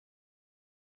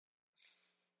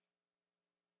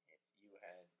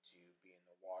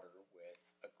water with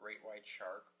a great white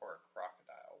shark or a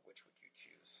crocodile, which would you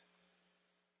choose?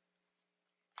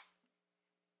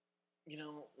 You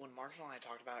know, when Marshall and I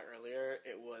talked about it earlier,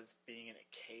 it was being in a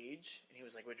cage, and he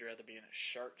was like, would you rather be in a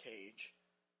shark cage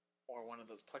or one of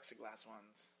those plexiglass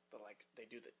ones that, like, they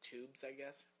do the tubes, I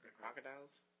guess, for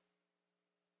crocodiles?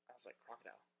 I was like,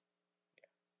 crocodile.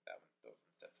 Yeah, those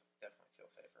ones definitely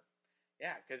feel safer.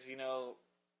 Yeah, because, you know,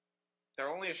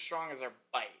 they're only as strong as their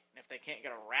bite, and if they can't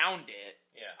get around it,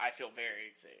 I feel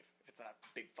very safe. If it's a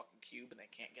big fucking cube and they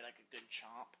can't get, like, a good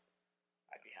chomp,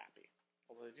 I'd be happy.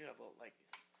 Although they do have little leggies.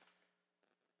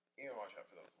 You gotta watch out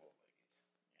for those little leggies.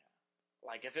 Yeah.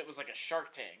 Like, if it was like a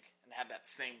Shark Tank and had that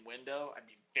same window, I'd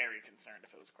be very concerned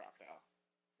if it was a crocodile.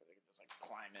 Where they could just, like,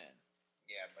 climb in.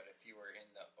 Yeah, but if you were in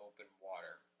the open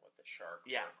water with a shark or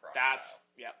a crocodile.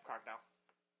 Crocodile.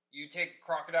 You take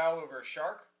crocodile over a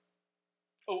shark?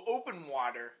 Oh, open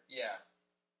water. Yeah.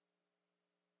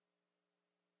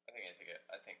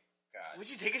 God.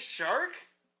 Would you take a shark?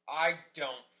 I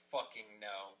don't fucking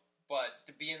know. But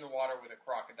to be in the water with a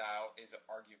crocodile is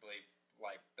arguably,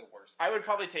 like, the worst thing. I would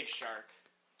probably take shark.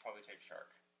 Probably take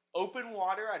shark. Open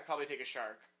water, I'd probably take a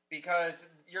shark. Because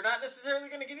you're not necessarily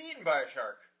going to get eaten by a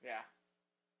shark. Yeah.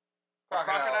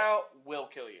 Crocodile will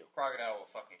kill you. Crocodile will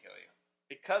fucking kill you.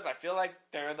 Because I feel like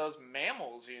they're those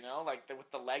mammals, you know? Like, with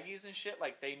the leggies and shit,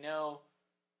 like, they know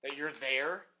that you're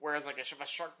there. Whereas, like, if a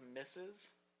shark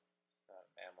misses... It's not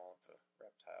a mammal, it's a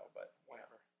reptile, but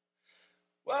whatever.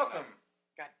 Welcome!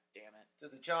 God damn it. To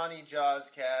the Jony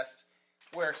Jawscast,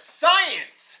 where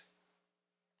science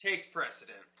takes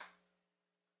precedent.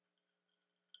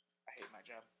 I hate my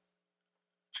job.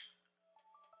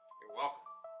 You're welcome.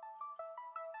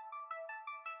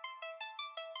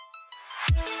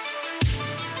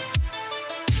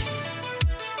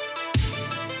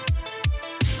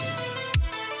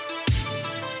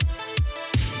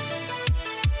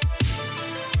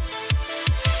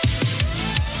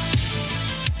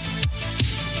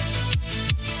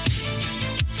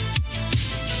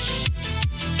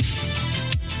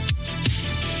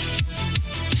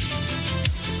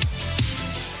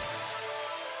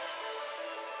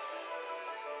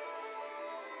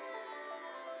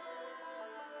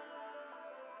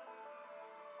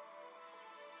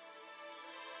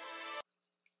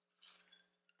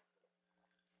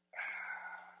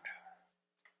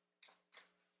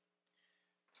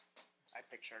 I'd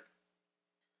pick shark.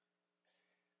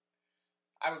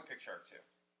 I would pick shark too.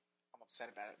 I'm upset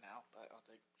about it now, but I'll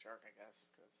take shark, I guess,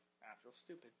 because I feel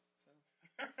stupid. So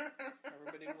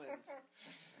everybody wins.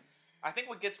 I think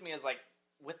what gets me is, like,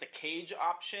 with the cage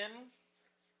option,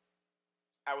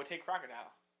 I would take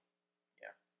crocodile.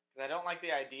 Yeah. Because I don't like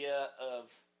the idea of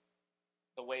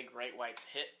the way great whites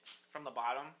hit from the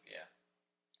bottom. Yeah.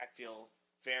 I feel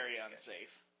very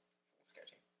unsafe.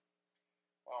 Sketchy.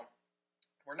 Well,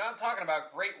 we're not talking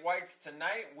about great whites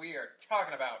tonight. We are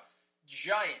talking about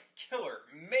giant killer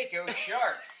mako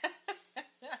sharks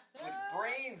with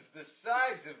brains the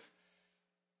size of,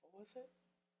 what was it?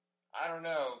 I don't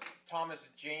know, Thomas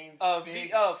Jane's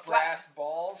big brass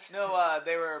balls. No,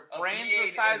 they were brains the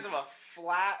size of a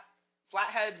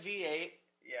flathead V8.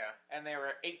 Yeah. And they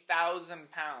were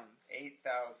 8,000 pounds.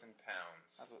 8,000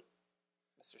 pounds. That's what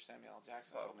Mr. Samuel L.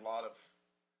 Jackson told me. A lot of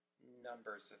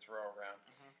numbers to throw around.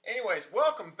 Mm-hmm. Anyways,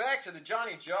 welcome back to the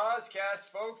Jony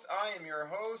Jawscast, folks. I am your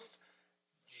host,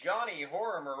 Johnny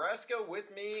Horror Maresca.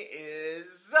 With me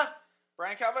is...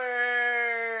 Brian Calvert!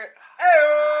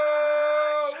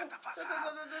 Ayo! Shut the fuck up.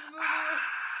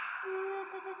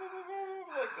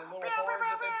 Like the little horns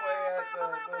that they play at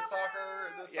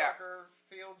the soccer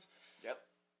fields. Yep.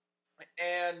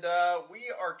 And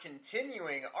we are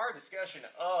continuing our discussion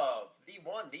of the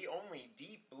one, the only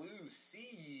Deep Blue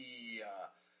Sea.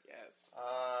 Yes.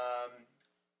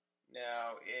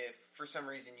 Now, if for some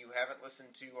reason you haven't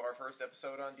listened to our first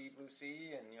episode on Deep Blue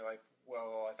Sea, and you're like,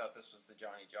 well, I thought this was the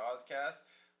Jony Jawscast.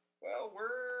 Well,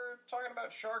 we're talking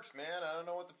about sharks, man. I don't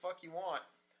know what the fuck you want.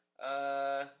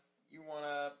 You want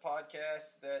a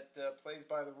podcast that plays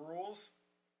by the rules?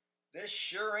 This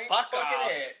sure ain't fucking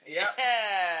it. Yep.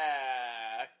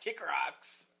 Yeah. Kick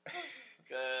rocks.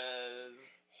 Because...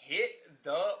 hit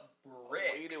the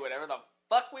bricks. We do whatever the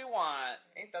fuck we want.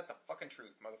 Ain't that the fucking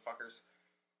truth, motherfuckers?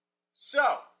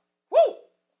 So, woo!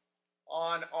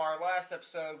 On our last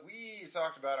episode, we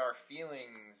talked about our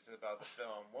feelings about the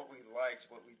film, what we liked,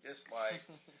 what we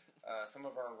disliked, some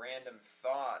of our random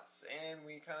thoughts, and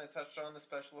we kind of touched on the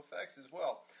special effects as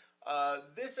well.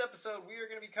 This episode, we are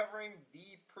going to be covering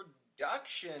the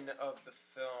production of the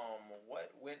film,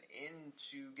 what went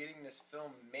into getting this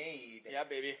film made. Yeah,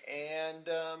 baby. And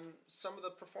some of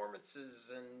the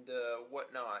performances and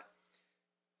whatnot.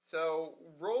 So,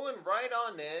 rolling right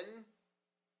on in,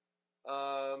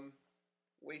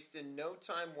 wasting no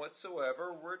time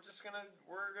whatsoever, we're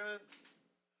gonna,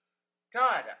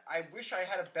 God, I wish I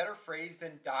had a better phrase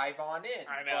than dive on in.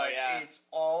 I know, but yeah. It's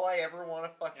all I ever want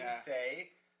to fucking Yeah. say,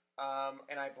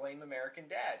 and I blame American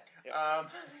Dad. Yep.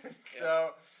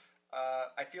 So,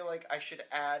 I feel like I should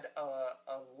add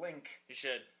a link You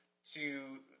should.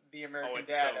 to the American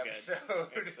it's Dad so good. episode.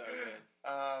 It's so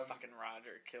good. Fucking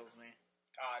Roger kills me.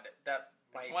 God, that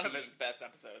might It's one of be- his best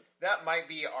episodes. That might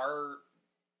be our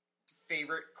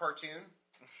favorite cartoon.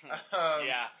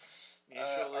 Yeah.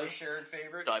 Usually. Our shared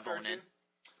favorite Dive on cartoon. in.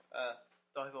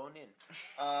 Dive on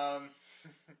in.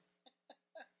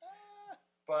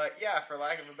 But yeah, for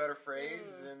lack of a better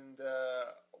phrase, and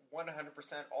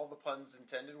 100% all the puns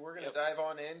intended, we're going to dive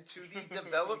on into the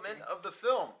development of the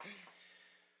film.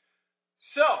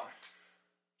 So,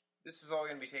 this is all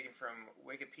going to be taken from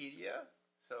Wikipedia.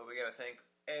 So we got to thank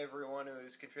everyone who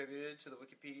has contributed to the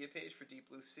Wikipedia page for Deep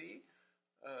Blue Sea.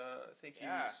 Thank you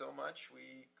so much.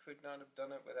 We could not have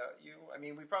done it without you. I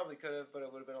mean, we probably could have, but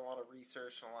it would have been a lot of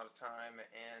research and a lot of time,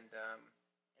 and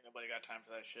Ain't nobody got time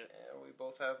for that shit. we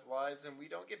both have lives, and we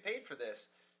don't get paid for this.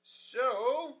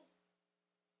 So,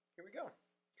 here we go.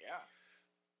 Yeah.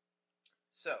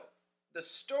 So, the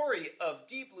story of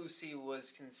Deep Blue Sea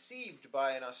was conceived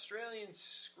by an Australian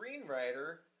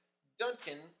screenwriter,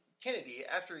 Duncan Kennedy,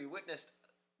 after he witnessed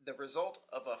the result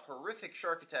of a horrific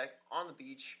shark attack on the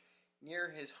beach near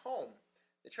his home.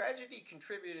 The tragedy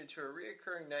contributed to a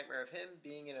reoccurring nightmare of him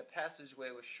being in a passageway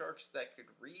with sharks that could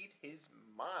read his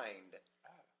mind.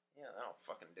 Yeah, that'll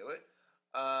fucking do it.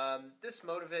 This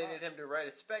motivated him to write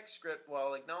a spec script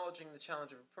while acknowledging the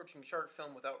challenge of approaching shark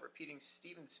film without repeating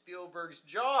Steven Spielberg's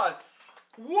Jaws.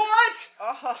 What?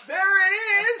 There it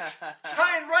is!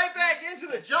 Tying right back into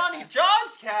the Jony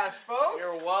Jawscast, folks!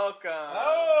 You're welcome.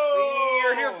 Oh! See,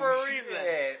 you're here for a reason.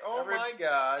 Shit. Oh my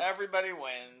god. Everybody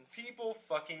wins. People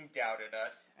fucking doubted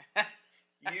us.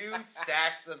 You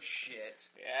sacks of shit.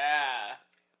 Yeah.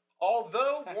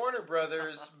 Although Warner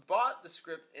Brothers bought the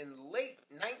script in late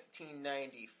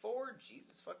 1994,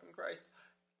 Jesus fucking Christ,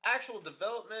 actual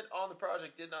development on the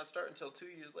project did not start until 2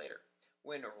 years later,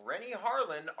 when Rennie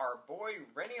Harlan, our boy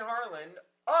Rennie Harlan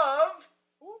of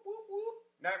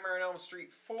Nightmare on Elm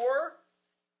Street 4,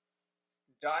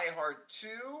 Die Hard 2,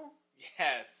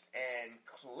 Yes. and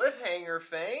Cliffhanger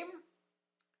fame,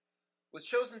 was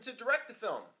chosen to direct the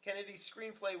film. Kennedy's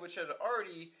screenplay, which had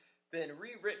already been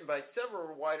rewritten by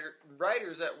several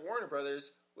writers at Warner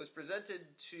Brothers, was presented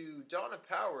to Donna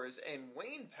Powers and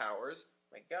Wayne Powers.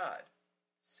 My God,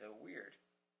 so weird.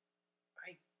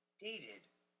 I dated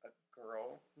a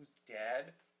girl whose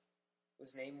dad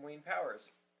was named Wayne Powers.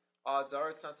 Odds are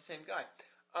it's not the same guy.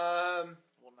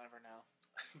 We'll never know.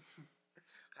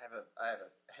 I have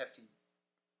a hefty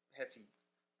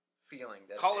feeling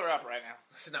that Call her up right now.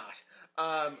 it's not.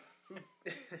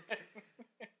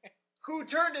 Who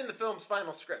turned in the film's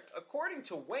final script? According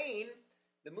to Wayne,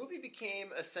 the movie became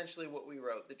essentially what we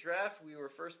wrote. The draft we were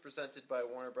first presented by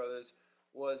Warner Brothers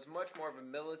was much more of a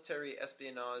military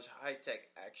espionage, high-tech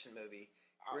action movie.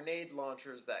 Grenade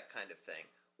launchers, that kind of thing.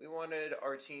 We wanted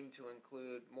our team to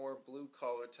include more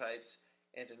blue-collar types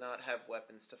and to not have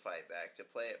weapons to fight back, to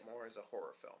play it more as a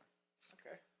horror film.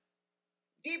 Okay.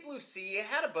 Deep Blue Sea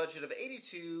had a budget of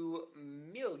 $82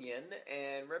 million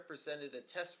and represented a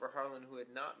test for Harlan, who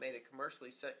had not made a commercially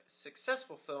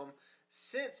successful film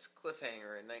since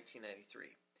Cliffhanger in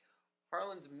 1993.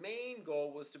 Harlan's main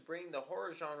goal was to bring the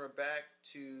horror genre back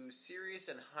to serious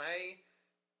and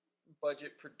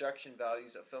high-budget production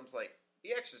values of films like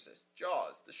The Exorcist,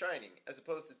 Jaws, The Shining, as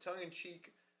opposed to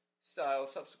tongue-in-cheek style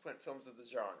subsequent films of the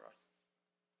genre.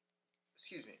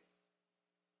 Excuse me.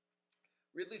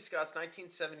 Ridley Scott's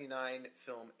 1979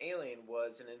 film Alien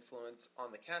was an influence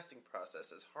on the casting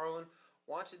process, as Harlan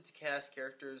wanted to cast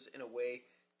characters in a way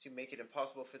to make it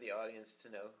impossible for the audience to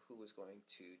know who was going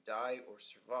to die or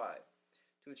survive.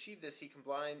 To achieve this, he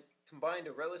combined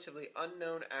a relatively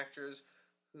unknown actors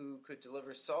who could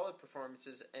deliver solid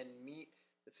performances and meet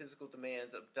the physical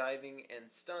demands of diving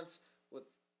and stunts with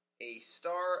a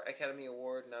Star Academy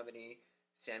Award nominee,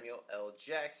 Samuel L.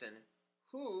 Jackson,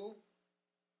 who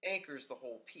anchors the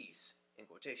whole piece, in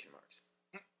quotation marks.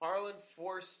 Harlan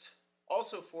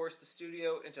also forced the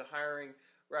studio into hiring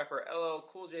rapper LL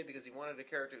Cool J because he wanted a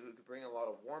character who could bring a lot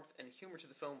of warmth and humor to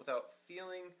the film without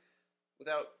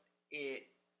it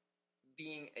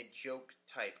being a joke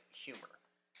type humor.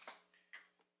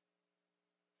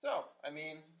 So, I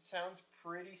mean, sounds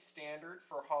pretty standard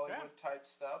for Hollywood type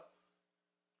stuff.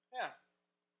 Yeah,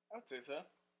 I would say so.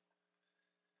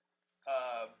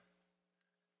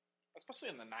 Especially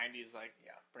in the 90s, like,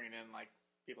 bringing in, like,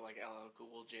 people like LL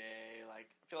Cool J. Like,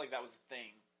 I feel like that was a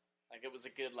thing. Like, it was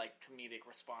a good, like, comedic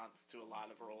response to a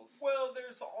lot of roles. Well,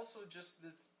 there's also just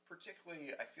this,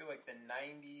 particularly, I feel like the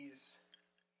 90s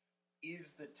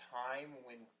is the time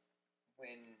when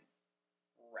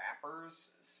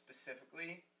rappers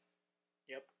specifically.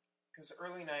 Yep. Because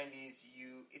early 90s,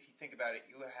 if you think about it,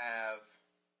 you have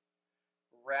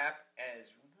rap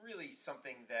as really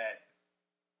something that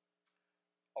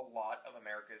a lot of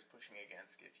America is pushing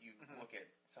against. If you look at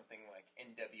something like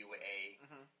NWA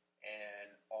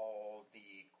and all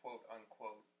the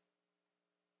quote-unquote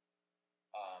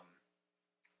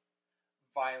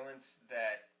violence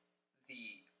that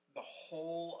the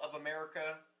whole of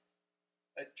America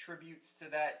attributes to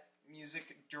that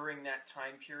music during that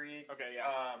time period. Okay,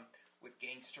 yeah. With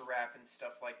gangster rap and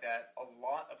stuff like that, a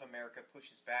lot of America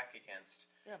pushes back against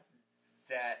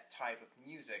that type of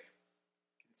music.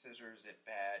 Considers it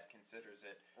bad, considers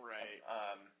it right.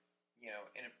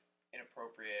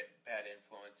 Inappropriate, bad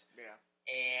influence. Yeah.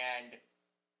 And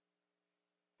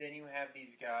then you have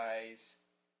these guys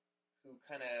who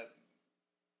kind of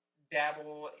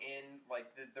dabble in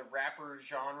like the rapper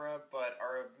genre, but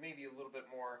are maybe a little bit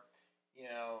more,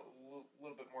 a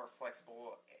little bit more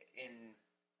flexible in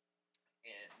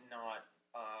not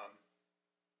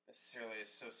necessarily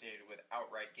associated with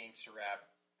outright gangster rap,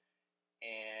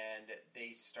 and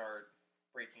they start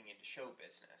breaking into show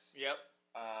business. Yep.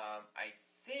 I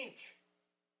think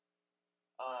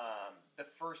the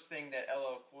first thing that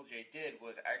LL Cool J did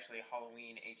was actually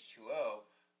Halloween H2O,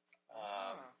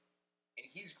 and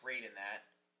he's great in that.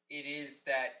 It is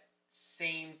that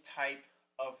same type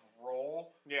of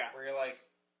role where you're like,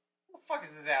 what the fuck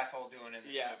is this asshole doing in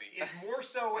this movie? It's more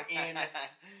so in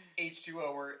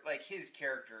H2O where like his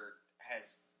character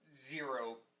has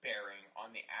zero bearing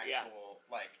on the actual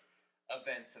like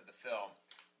events of the film.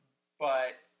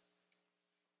 But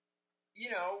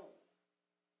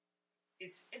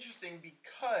it's interesting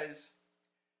because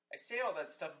I say all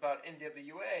that stuff about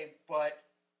NWA, but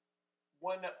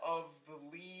one of the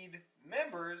lead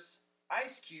members,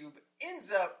 Ice Cube,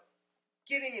 ends up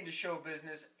getting into show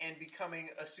business and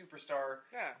becoming a superstar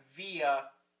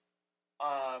via,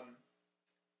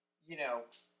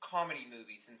 comedy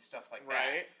movies and stuff like that.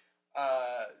 Right.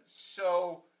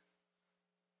 So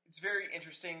it's very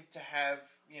interesting to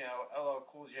have, LL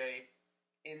Cool J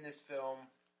in this film,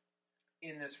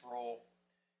 in this role,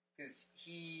 because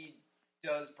he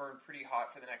does burn pretty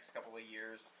hot for the next couple of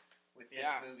years with this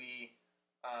movie.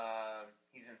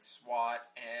 He's in SWAT,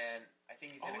 and I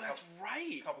think he's in a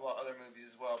couple of other movies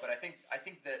as well. But I think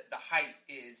that the height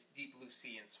is Deep Blue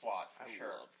Sea and SWAT for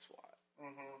sure. I love SWAT.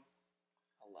 Mm-hmm.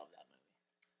 I love that movie.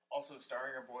 Also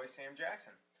starring our boy Sam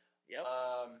Jackson. Yep.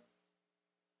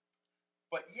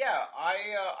 But yeah,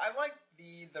 I like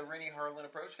the Rennie Harlan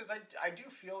approach because I do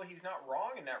feel he's not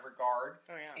wrong in that regard.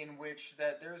 Oh yeah. In which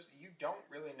that you don't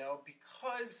really know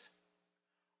because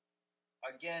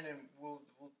again, and we'll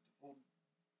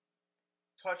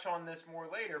touch on this more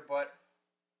later, but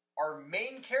our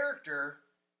main character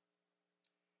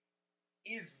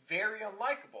is very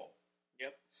unlikable.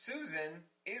 Yep. Susan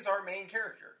is our main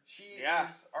character. She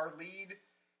is our lead,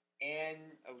 and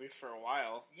at least for a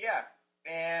while. Yeah,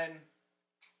 and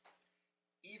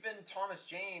even Thomas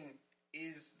Jane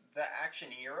is the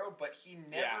action hero, but he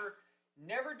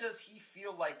never does he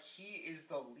feel like he is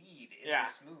the lead in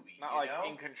this movie. Not like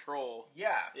in control.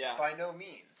 Yeah, by no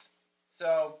means.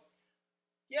 So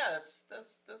yeah,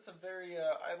 that's a very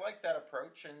I like that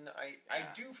approach, and I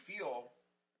do feel,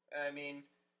 I mean,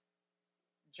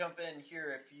 jump in here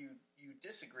if you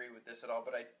disagree with this at all,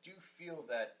 but I do feel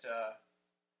that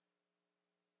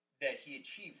that he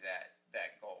achieved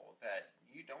that goal, that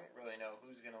you don't really know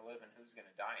who's going to live and who's going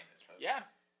to die in this movie. Yeah.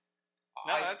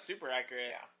 No, that's super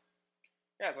accurate. Yeah.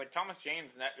 Yeah, it's like Thomas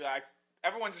Jane's, like,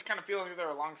 everyone just kind of feels like they're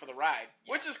along for the ride,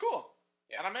 which is cool.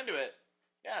 Yeah. And I'm into it.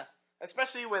 Yeah.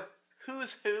 Especially with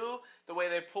Who's Who, the way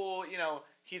they pull,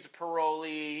 he's a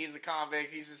parolee, he's a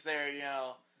convict, he's just there,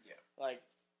 like,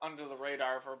 under the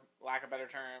radar, for lack of better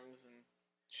terms, and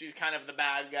she's kind of the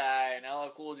bad guy, and LL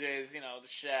Cool J's, the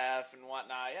chef and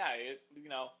whatnot. Yeah,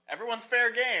 everyone's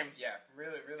fair game. Yeah,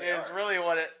 really, really. It's really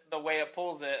the way it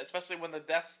pulls it, especially when the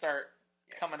deaths start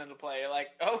coming into play. You're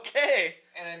like, okay.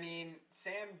 And I mean,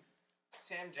 Sam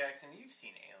Jackson, you've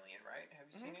seen Alien, right? Have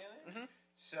you seen Alien? Mm-hmm.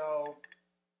 So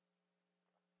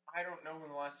I don't know when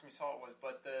the last time you saw it was,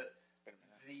 but the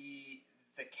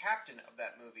captain of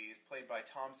that movie is played by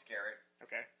Tom Skerritt.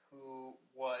 Okay. Who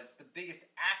was the biggest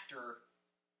actor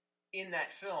in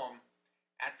that film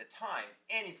at the time,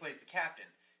 and he plays the captain.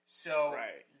 So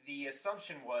the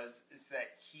assumption is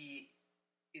that he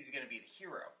is going to be the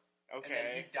hero. Okay. And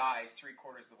then he dies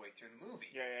 3/4 of the way through the movie.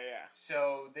 Yeah.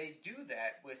 So they do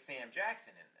that with Sam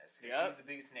Jackson in this. Because he's the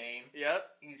biggest name.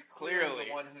 Yep. He's clearly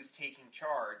the one who's taking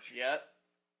charge. Yep.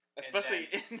 Especially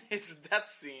in his death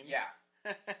scene. Yeah.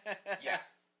 Yeah.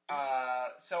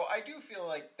 So I do feel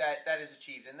like that is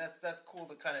achieved. And that's cool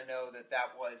to kind of know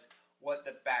that was what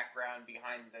the background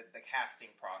behind the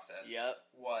casting process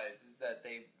was. Is that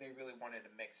they really wanted to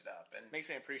mix it up. And makes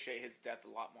me appreciate his death a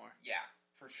lot more. Yeah.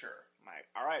 For sure.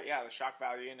 Alright, yeah, the shock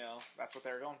value, that's what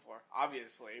they were going for.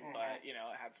 Obviously, but, it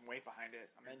had some weight behind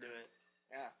it. I'm into it.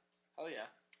 Yeah. Hell yeah.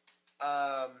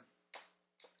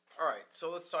 Alright, so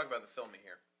let's talk about the filming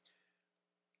here.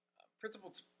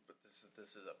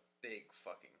 This is a big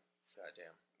fucking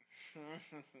goddamn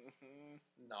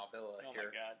novella here. Oh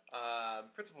my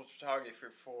god. Principal photography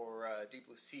for Deep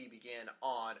Blue Sea began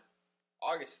on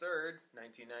August 3rd,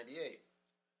 1998.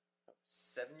 I was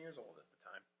 7 years old at the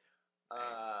time.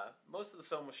 Nice. Most of the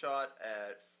film was shot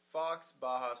at Fox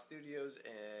Baja Studios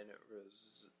in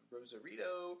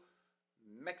Rosarito,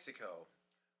 Mexico,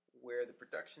 where the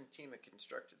production team had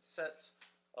constructed sets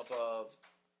above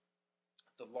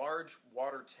the large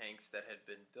water tanks that had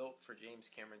been built for James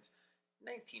Cameron's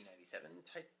 1997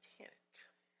 Titanic.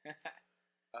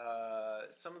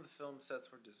 Some of the film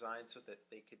sets were designed so that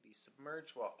they could be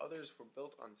submerged, while others were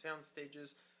built on sound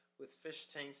stages with fish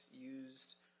tanks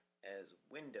used as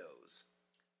windows.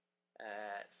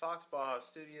 At Fox Baja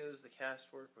Studios, the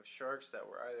cast worked with sharks that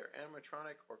were either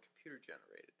animatronic or computer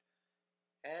generated.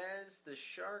 As the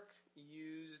shark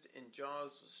used in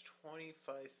Jaws was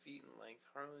 25 feet in length,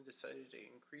 Harlan decided to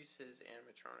increase his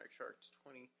animatronic shark to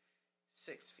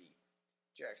 26 feet.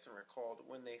 Jackson recalled,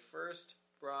 "When they first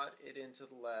brought it into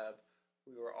the lab,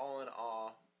 we were all in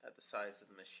awe at the size of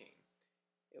the machine.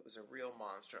 It was a real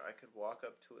monster. I could walk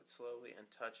up to it slowly and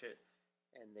touch it,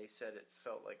 and they said it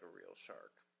felt like a real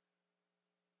shark.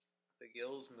 The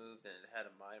gills moved and it had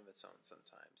a mind of its own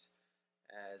sometimes.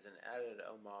 As an added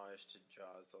homage to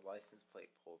Jaws, the license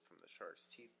plate pulled from the shark's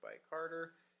teeth by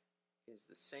Carter is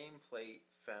the same plate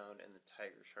found in the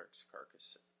tiger shark's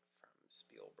carcass from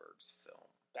Spielberg's film."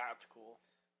 That's cool.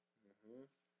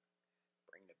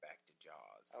 Bringing it back to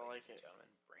Jaws. I ladies like it. and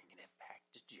gentlemen, bringing it back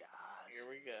to Jaws. Here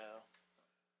we go.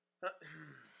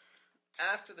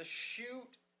 After the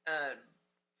shoot at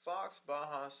Fox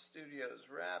Baja Studios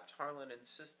wrapped, Harlan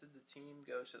insisted the team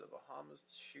go to the Bahamas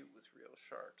to shoot with real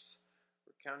sharks.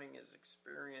 Recounting his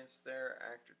experience there,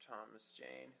 actor Thomas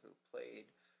Jane, who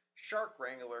played Shark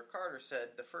Wrangler Carter,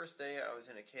 said, "The first day I was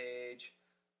in a cage,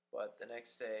 but the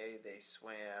next day they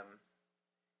swam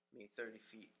me 30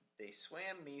 feet. They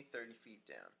swam me 30 feet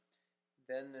down.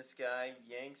 Then this guy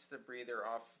yanks the breather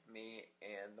off of me,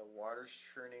 and the water's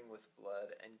churning with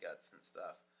blood and guts and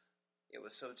stuff. It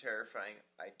was so terrifying,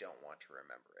 I don't want to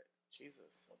remember it."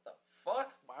 Jesus. What the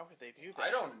fuck? Why would they do that? I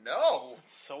don't know.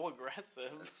 It's so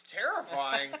aggressive. It's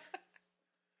terrifying.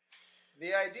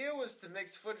 The idea was to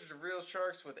mix footage of real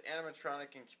sharks with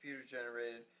animatronic and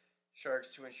computer-generated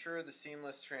sharks to ensure the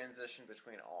seamless transition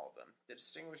between all of them. To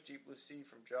distinguish Deep Blue Sea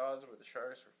from Jaws, where the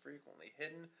sharks were frequently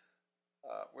hidden,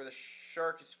 where the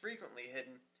shark is frequently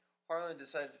hidden, Harlan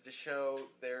decided to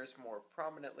show theirs more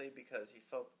prominently because he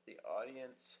felt that the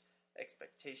audience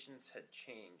expectations had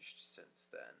changed since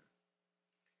then.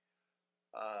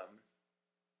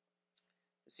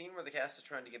 The scene where the cast is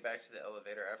trying to get back to the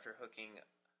elevator after hooking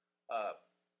up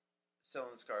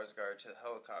Stellan Skarsgård to the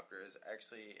helicopter is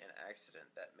actually an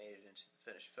accident that made it into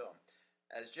the finished film.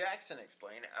 As Jackson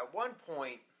explained, at one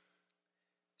point,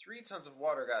 3 tons of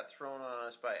water got thrown on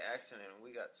us by accident and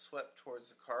we got swept towards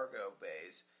the cargo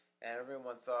bays, and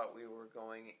everyone thought we were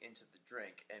going into the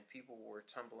drink, and people were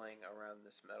tumbling around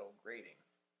this metal grating.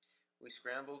 We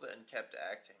scrambled and kept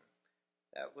acting.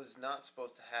 That was not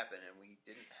supposed to happen, and we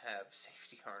didn't have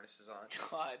safety harnesses on.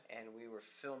 God. And we were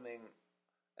flailing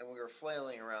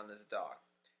around this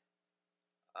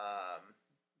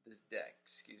deck,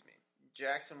 excuse me.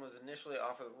 Jackson was initially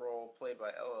offered the role played by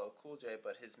LL Cool J,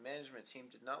 but his management team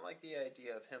did not like the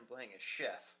idea of him playing a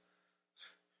chef.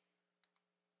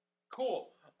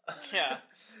 Cool. Yeah.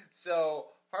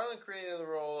 So, Harlan created the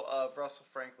role of Russell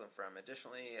Franklin for him.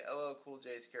 Additionally, LL Cool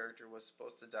J's character was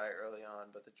supposed to die early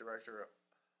on, but the director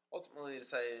ultimately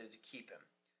decided to keep him.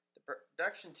 The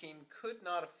production team could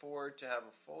not afford to have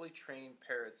a fully trained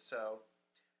parrot, so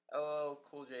LL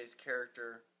Cool J's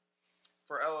character,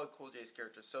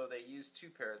 so they used 2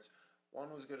 parrots.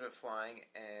 One was good at flying,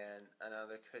 and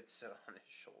another could sit on his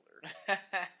shoulder.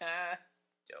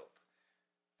 Dope.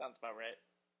 Sounds about right.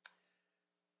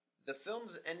 The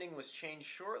film's ending was changed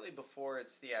shortly before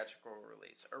its theatrical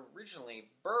release.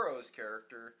 Originally, Burroughs'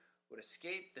 character would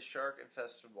escape the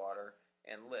shark-infested water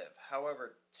and live.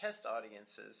 However, test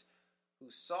audiences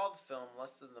who saw the film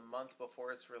less than a month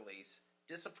before its release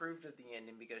disapproved of the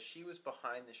ending because she was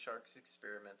behind the shark's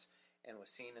experiments and was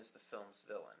seen as the film's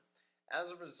villain. As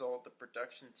a result, the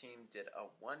production team did a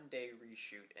one-day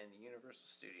reshoot in the Universal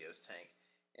Studios tank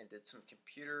and did some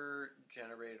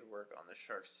computer-generated work on the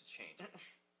sharks to change it.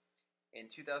 In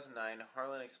 2009,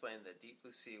 Harlan explained that Deep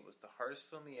Blue Sea was the hardest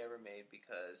film he ever made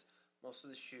because most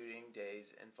of the shooting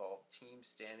days involved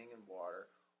teams standing in water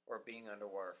or being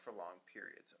underwater for long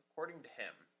periods. According to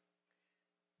him,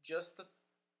 just the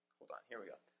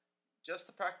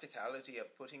practicality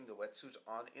of putting the wetsuit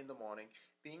on in the morning,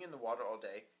 being in the water all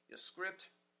day, your script,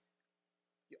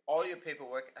 all your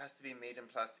paperwork has to be made in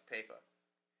plastic paper.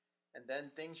 And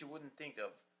then things you wouldn't think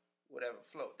of would ever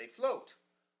float. They float.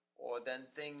 Or then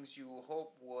things you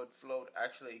hope would float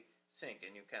actually sink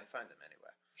and you can't find them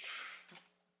anywhere.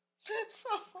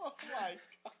 Oh my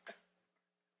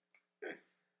god.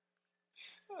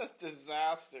 What a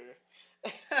disaster.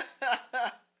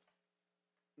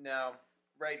 Now,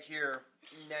 right here,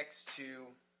 next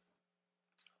to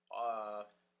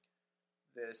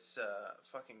this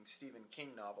fucking Stephen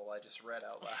King novel I just read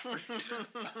out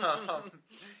loud,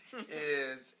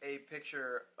 is a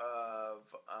picture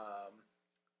of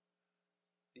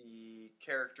the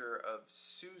character of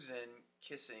Susan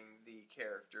kissing the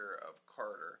character of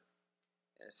Carter.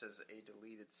 And it says a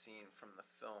deleted scene from the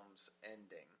film's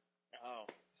ending. Oh,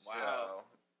 wow.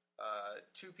 So,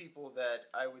 two people that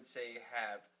I would say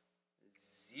have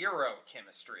zero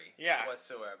chemistry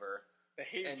whatsoever they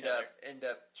hate each other. End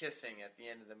up kissing at the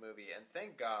end of the movie. And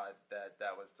thank God that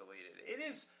that was deleted. It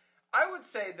is, I would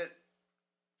say that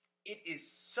it is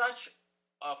such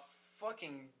a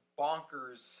fucking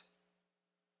bonkers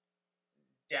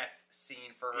death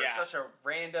scene for her. Yeah. Such a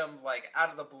random, like, out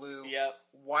of the blue. Yep.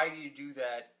 Why do you do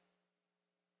that?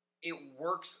 It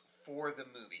works for the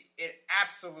movie. It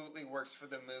absolutely works for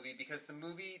the movie because the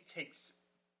movie takes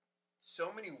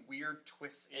so many weird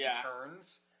twists and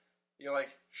turns. You're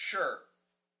like, sure.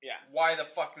 Yeah. Why the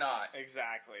fuck not?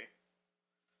 Exactly.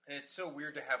 And it's so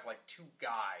weird to have, like, two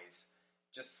guys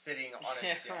just sitting on a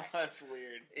deck. That's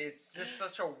weird. It's just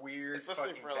such a weird especially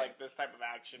fucking for thing. like this type of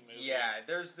action movie. Yeah,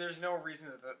 there's no reason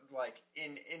to, like,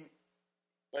 in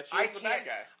but she's the bad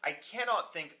guy. I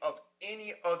cannot think of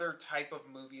any other type of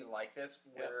movie like this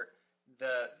where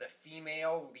the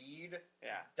female lead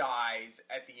dies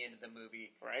at the end of the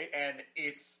movie, right? And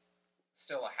it's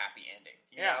still a happy ending.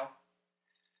 You know,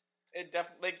 it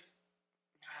definitely.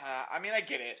 I mean, I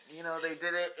get it. You know, they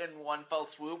did it in one fell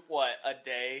swoop. What, a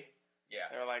day? Yeah.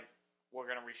 They're like, we're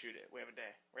gonna reshoot it. We have a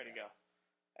day, ready to go,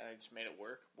 and they just made it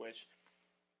work, which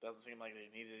doesn't seem like they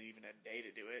needed even a day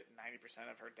to do it. 90%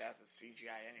 of her death is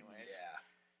CGI anyways. Yeah.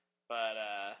 But,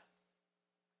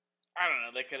 I don't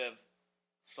know. They could have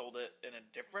sold it in a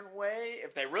different way.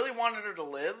 If they really wanted her to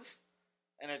live,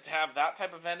 and it to have that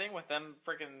type of ending with them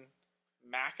freaking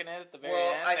macking it at the very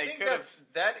end. I think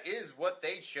that is what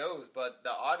they chose, but the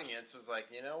audience was like,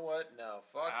 you know what? No,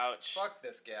 fuck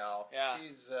this gal. Yeah.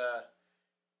 She's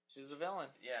the villain.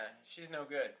 Yeah, she's no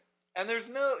good. And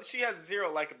she has zero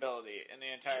likability in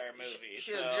the entire movie.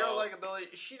 She has zero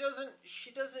likability. She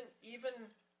doesn't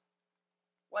even,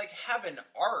 like, have an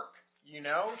arc, you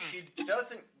know? She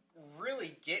doesn't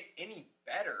really get any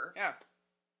better. Yeah.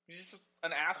 She's just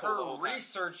an asshole. Her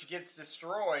research gets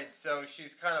destroyed, so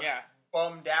she's kind of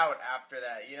bummed out after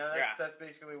that. You know, that's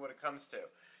basically what it comes to.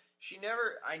 She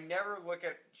never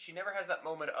has that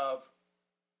moment of,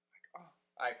 like, oh,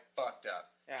 I fucked up.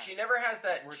 Yeah. She never has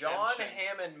that redemption. John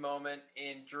Hammond moment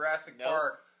in Jurassic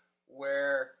Park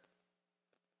where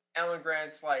Alan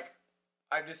Grant's like,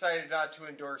 I've decided not to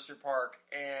endorse your park,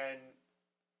 and,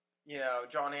 you know,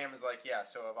 John Hammond's like, yeah,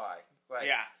 so have I. Like,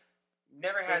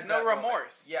 never has no remorse.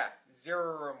 Moment. Yeah,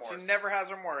 zero remorse. She never has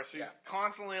remorse. She's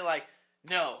constantly like,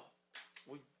 no,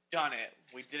 we've done it.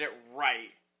 We did it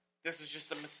right. This is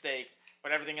just a mistake,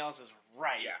 but everything else is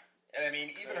right. Yeah. And I mean,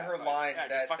 even her line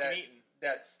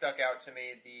that stuck out to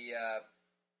me,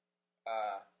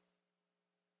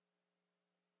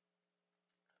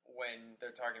 when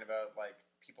they're talking about, like,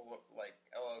 people, like,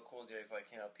 LL Cool J's like,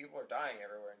 you know, people are dying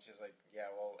everywhere, and she's like, yeah,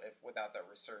 well, if without that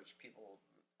research,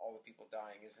 all the people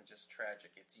dying isn't just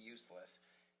tragic, it's useless.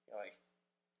 You're like,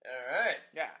 alright.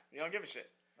 Yeah, you don't give a shit.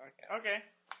 Okay.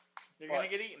 You're gonna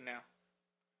get eaten now.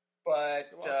 But,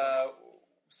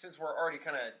 since we're already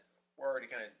kind of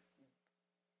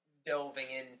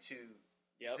delving into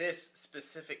this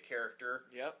specific character.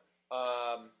 Yep.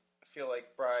 I feel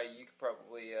like, Bri, you could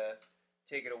probably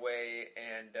take it away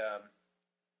and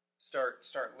start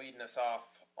leading us off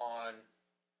on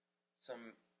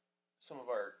some of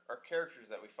our characters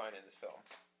that we find in this film.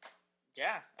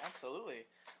 Yeah, absolutely.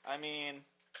 I mean,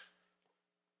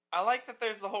 I like that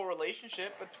there's the whole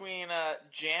relationship between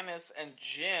Janice and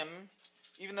Jim,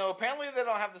 even though apparently they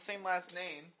don't have the same last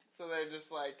name, so they're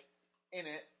just like in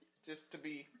it, just to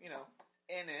be,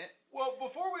 in it. Well,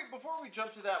 before we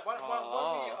jump to that, why don't we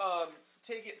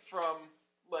take it from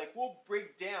we'll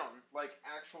break down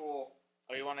actual.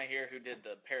 Oh, you want to hear who did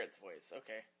the parrot's voice?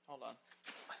 Okay, hold on.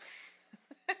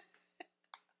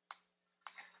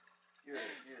 You're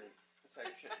a sack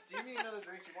of shit. Do you need another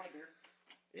drink? You want a beer?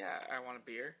 Yeah, I want a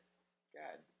beer.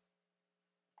 God.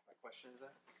 My question is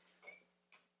that.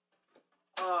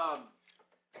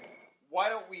 Why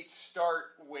don't we start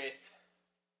with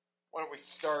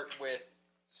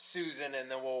Susan, and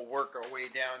then we'll work our way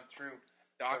down through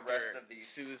the rest of these.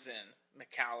 Susan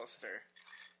McAllister.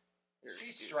 Does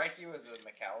she strike you as a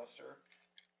McAllister?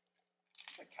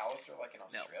 McAllister like an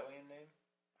Australian name?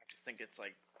 I just think it's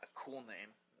like a cool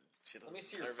name. Let me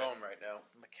see your phone right now.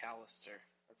 McAllister.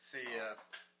 Let's see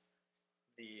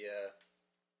There's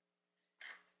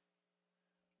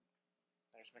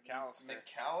McAllister.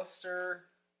 McAllister.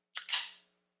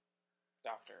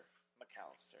 Dr.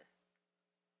 McAllister.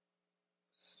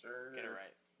 Get it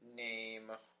right.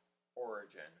 Name,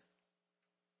 origin.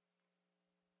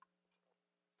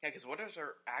 Yeah, because what is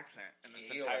her accent in this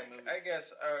entire movie? I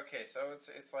guess okay, so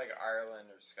it's like Ireland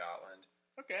or Scotland.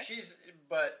 Okay.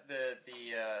 But the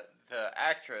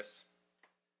actress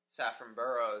Saffron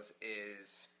Burrows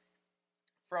is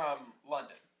from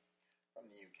London, from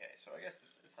the UK. So I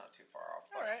guess it's not too far off.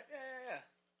 All right. Yeah.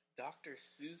 Dr.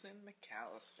 Susan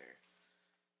McAllister.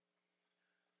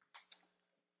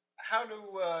 How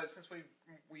do since we've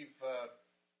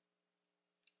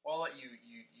well, I'll let you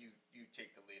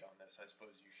take the lead on this. I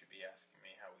suppose you should be asking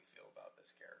me how we feel about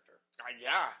this character.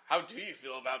 Yeah. How do you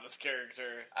feel about this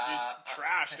character? She's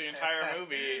trashed the entire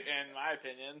movie, in my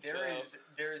opinion. There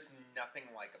is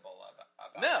nothing likable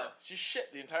about No, her. she's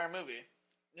shit the entire movie.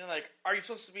 You're like, are you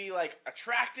supposed to be like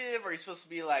attractive? Are you supposed to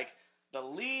be like the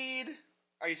lead?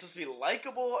 Are you supposed to be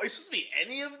likable? Are you supposed to be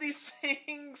any of these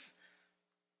things?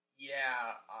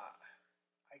 Yeah,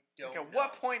 I don't know. At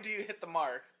what point do you hit the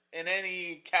mark in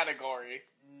any category?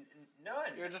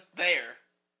 None. You're just there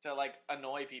to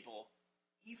annoy people.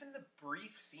 Even the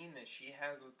brief scene that she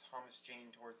has with Thomas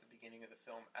Jane towards the beginning of the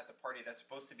film at the party that's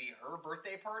supposed to be her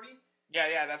birthday party.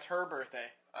 Yeah, that's her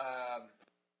birthday.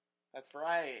 That's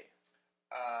right.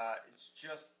 It's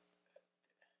just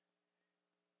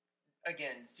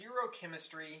again zero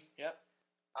chemistry. Yep.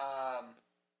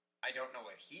 I don't know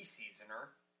what he sees in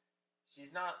her.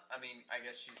 She's not. I mean, I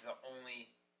guess she's the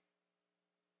only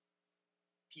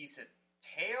piece of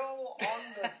tail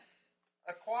on the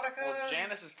Aquatica. Well,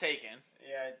 Janice is taken.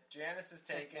 Yeah, Janice is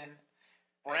taken.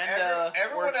 Brenda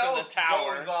everyone works else in the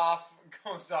tower.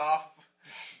 goes off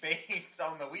based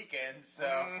on the weekend. So,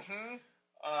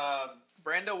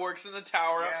 Brenda works in the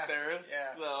tower yeah, upstairs.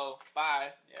 Yeah. So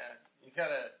bye. Yeah, you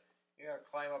gotta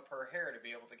climb up her hair to be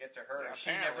able to get to her. Yeah,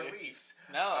 she never leaves.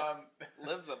 No,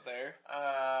 lives up there.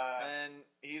 And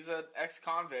he's an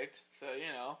ex-convict, so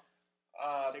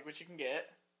take what you can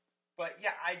get. But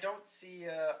yeah, I don't see.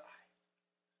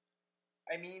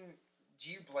 I mean,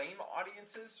 do you blame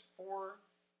audiences for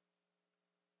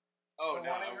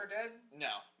wanting her dead?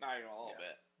 No, not even a little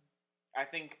bit. I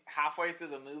think halfway through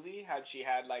the movie, had she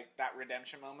had that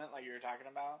redemption moment, like you were talking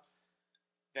about,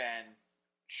 then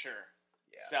sure,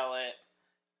 sell it.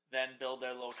 Then build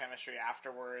their little chemistry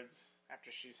afterwards.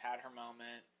 After she's had her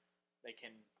moment,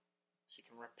 she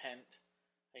can repent.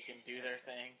 They can do their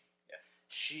thing. Yes,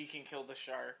 she can kill the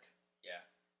shark. Yeah.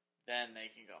 Then they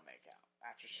can go make out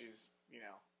after she's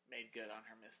made good on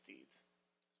her misdeeds.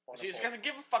 Wonderful. She just doesn't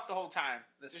give a fuck the whole time.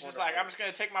 She's just like, I'm just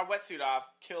gonna take my wetsuit off,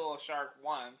 kill a shark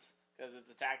once because it's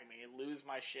attacking me, lose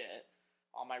my shit,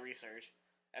 all my research,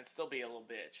 and still be a little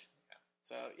bitch. Yeah.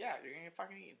 So yeah, you're gonna get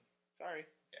fucking eaten. Sorry.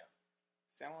 Yeah.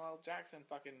 Samuel L. Jackson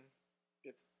fucking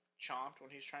gets chomped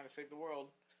when he's trying to save the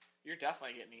world. You're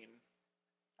definitely getting eaten.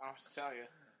 I don't have to tell you.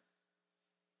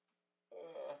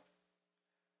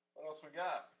 What else we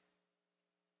got?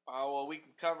 Well, we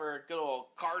can cover good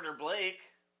old Carter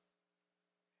Blake.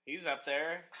 He's up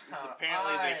there. He's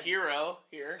apparently the hero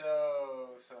here.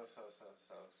 So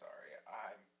sorry.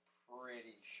 I'm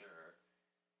pretty sure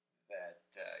that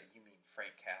you mean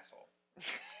Frank Castle.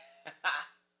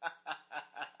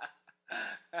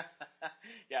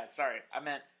 Yeah, sorry. I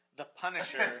meant the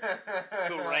Punisher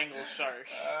who wrangles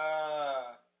sharks.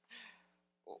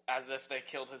 As if they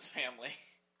killed his family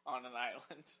on an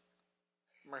island.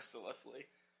 Mercilessly.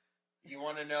 You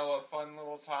want to know a fun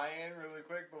little tie-in really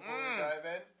quick before we dive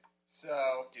in?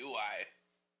 So... Do I?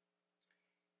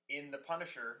 In The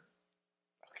Punisher...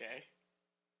 Okay.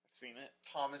 I Seen it.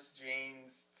 Thomas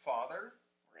Jane's father,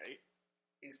 Right.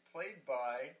 is played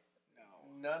by No.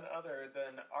 none other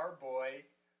than our boy,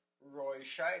 Roy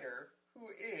Scheider, who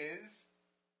is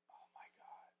Oh my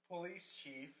god. Police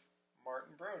Chief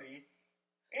Martin Brody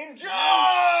in Jaws!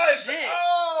 Oh, shit.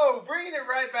 Oh, bringing it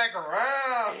right back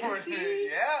around. Is he?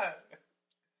 Yeah.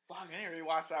 Fuck, I didn't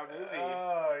rewatch that movie.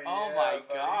 Oh, yeah, Oh my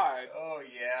buddy. god. Oh,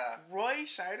 yeah. Roy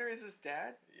Scheider is his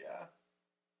dad? Yeah.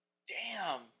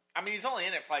 Damn. I mean, he's only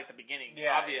in it for like the beginning,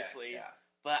 Yeah, obviously. Yeah.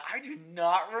 But I do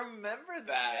not remember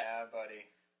that. Yeah, buddy.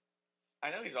 I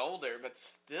know he's older, but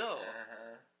still.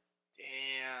 Uh-huh.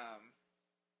 Damn.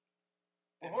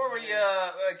 Before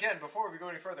we go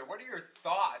any further, what are your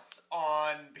thoughts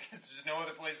on, because there's no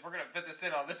other place we're going to fit this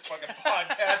in on this fucking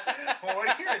podcast, what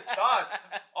are your thoughts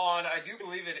on, I do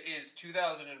believe it is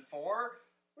 2004,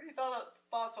 what are your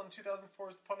thoughts on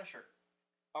 2004's The Punisher?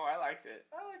 Oh, I liked it.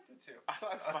 I liked it too. I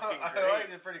thought it was fucking great. I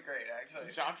liked it pretty great, actually.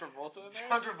 Is John Travolta in there?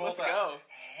 John Travolta. Let's go.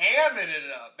 Hamming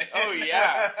it up, man. Oh,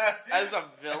 yeah. As a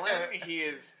villain, he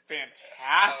is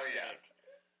fantastic. Oh, yeah.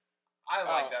 I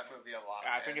like that movie a lot.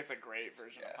 I think it's a great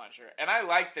version of Punisher. And I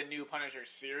like the new Punisher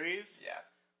series. Yeah.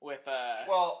 With,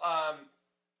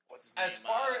 what's his name? As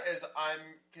far as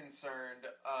I'm concerned,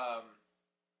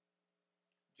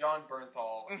 John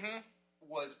Bernthal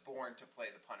was born to play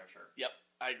the Punisher. Yep,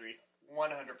 I agree.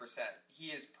 100%.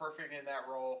 He is perfect in that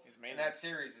role. He's amazing. And that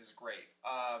series is great.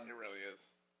 It really is.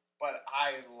 But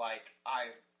I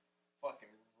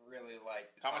fucking really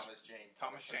like the Thomas Jane.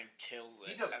 Thomas Jane kills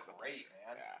it. He does great,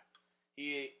 man. Yeah.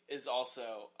 He is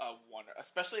also a wonder,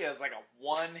 especially as like a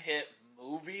one-hit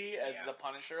movie as the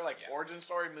Punisher, like origin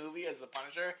story movie as the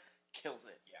Punisher, kills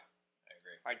it. Yeah, I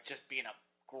agree. Like just being a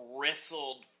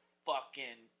gristled,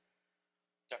 fucking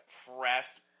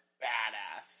depressed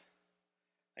badass.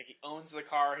 Like he owns the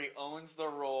car, he owns the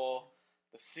role.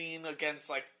 The scene against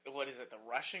like what is it, the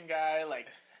Russian guy, like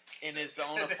in his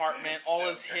own apartment, all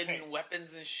his hidden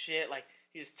weapons and shit. Like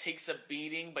he just takes a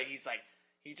beating, but he's like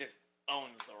he just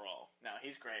owns the role. No,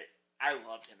 he's great. I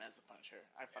loved him as a Punisher.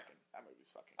 That movie's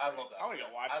fucking great. I love that. I want to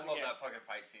go watch it. I love that fucking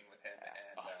fight scene with him.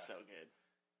 Yeah. And, so good.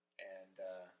 And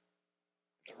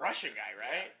it's a Russian guy,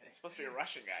 right? Yeah. It's supposed to be a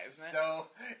Russian guy, isn't it?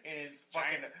 So it is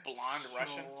fucking giant blonde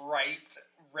Russian, striped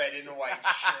red and white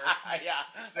shirt. Yeah,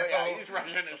 so he's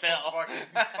Russian as hell.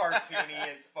 Fucking cartoony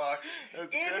as fuck. It's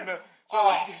in good.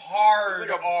 Hard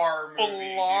like a R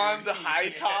movie, blonde dude. high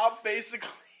top,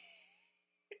 basically.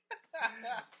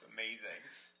 It's amazing.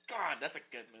 God, that's a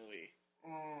good movie.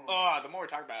 Oh, the more we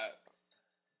talk about it.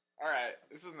 Alright,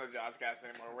 this isn't the Jawscast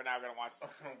anymore. We're now going to watch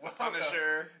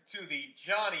Punisher. To the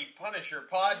Johnny Punisher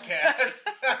podcast.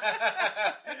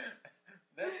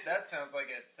 that sounds like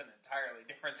it's an entirely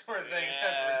different sort of thing.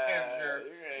 That's for damn sure.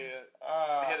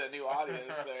 We hit a new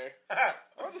audience there.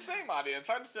 Or the same audience,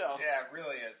 hard to tell. Yeah, it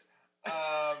really is.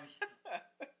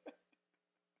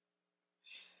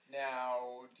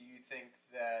 Now, do you think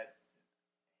that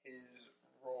his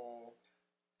role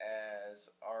as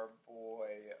our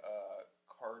boy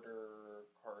Carter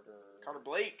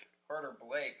Blake.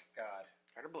 God.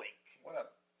 Carter Blake. What a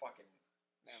fucking...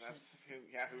 Yeah, that's who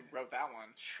wrote that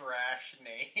one. Trash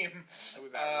name. Who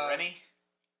was that, Rennie?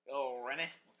 Oh, Rennie.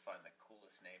 Let's find the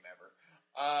coolest name ever.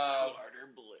 Carter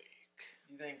Blake.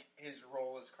 You think his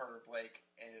role as Carter Blake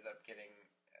ended up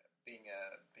being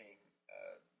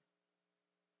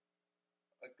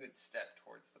a good step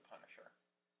towards the Punisher?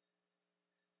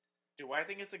 Do I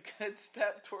think it's a good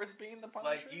step towards being the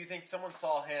Punisher? Like, do you think someone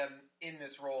saw him in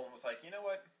this role and was like, you know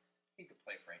what? He could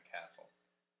play Frank Castle.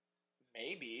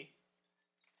 Maybe.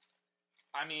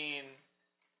 I mean,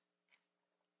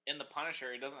 in the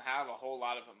Punisher, he doesn't have a whole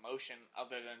lot of emotion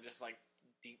other than just like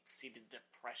deep-seated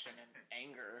depression and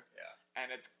anger. Yeah.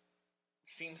 And it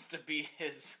seems to be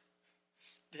his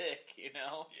stick, you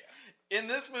know? Yeah. In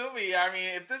this movie, I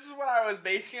mean, if this is what I was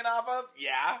basing it off of,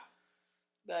 yeah.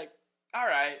 Like,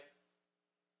 alright.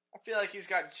 I feel like he's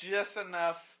got just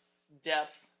enough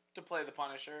depth to play the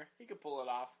Punisher. He could pull it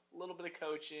off. A little bit of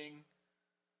coaching.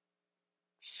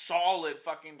 Solid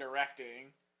fucking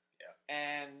directing. Yeah.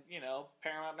 And, you know,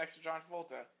 pair him up next to John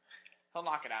Travolta. He'll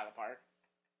knock it out of the park.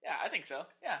 Yeah, I think so.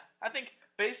 Yeah. I think,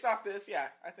 based off this, yeah,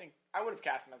 I think I would have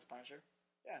cast him as a Punisher.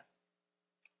 Yeah.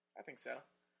 I think so.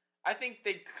 I think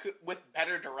they could, with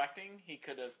better directing, he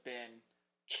could have been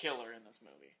killer in this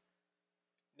movie.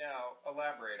 Now,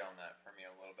 elaborate on that for me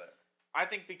a little bit. I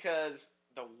think because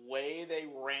the way they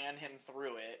ran him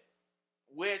through it,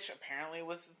 which apparently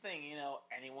was the thing, you know,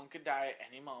 anyone could die at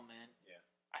any moment. Yeah.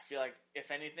 I feel like,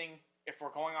 if anything, if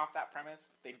we're going off that premise,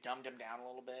 they dumbed him down a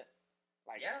little bit.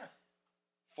 Like, yeah.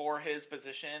 For his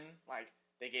position, like,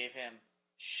 they gave him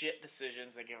shit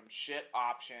decisions. They give him shit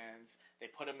options. They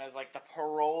put him as like the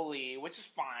parolee, which is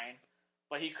fine,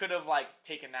 but he could have like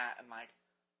taken that and like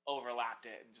overlapped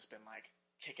it and just been like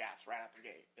kick ass right out the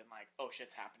gate. Been like, oh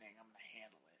shit's happening, I'm gonna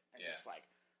handle it, and just like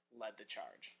led the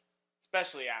charge.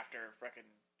 Especially after frickin'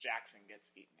 Jackson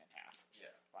gets eaten in half.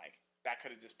 Yeah, like that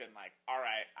could have just been like, all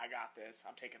right, I got this.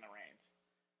 I'm taking the reins.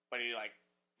 But he like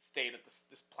stayed at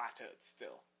this plateaued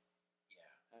still.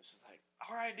 And it's just like,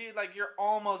 all right, dude, like, you're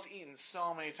almost eaten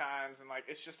so many times, and, like,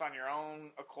 it's just on your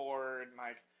own accord, and,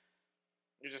 like,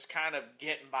 you're just kind of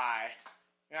getting by.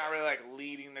 You're not really, like,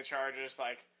 leading the charge, just,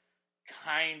 like,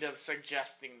 kind of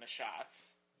suggesting the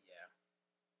shots. Yeah.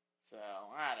 So,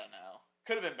 I don't know.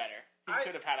 Could have been better. He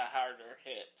could have had a harder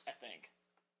hit, I think.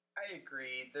 I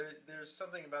agree. There's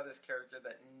something about this character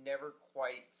that never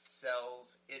quite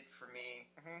sells it for me.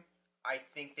 Mm-hmm. I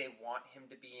think they want him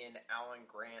to be an Alan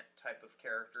Grant type of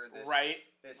character. This like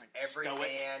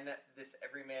everyman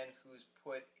who's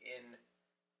put in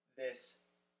this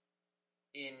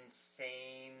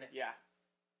insane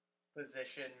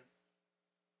position.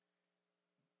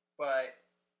 But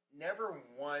never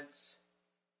once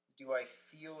do I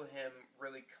feel him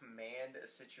really command a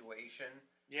situation.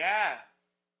 Yeah.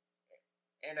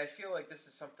 And I feel like this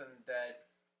is something that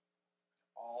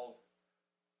I'll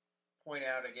point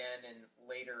out again in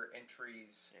later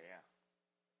entries. Yeah.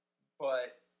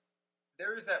 But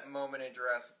there is that moment in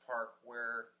Jurassic Park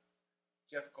where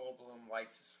Jeff Goldblum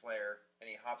lights his flare and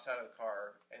he hops out of the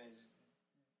car and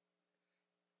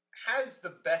has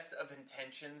the best of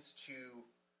intentions to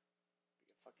be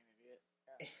a fucking idiot.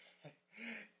 Yeah.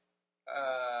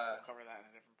 We'll cover that in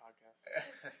a different podcast.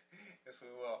 Yes, we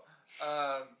will.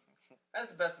 Has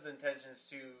the best of intentions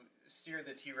to steer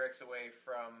the T-Rex away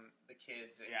from the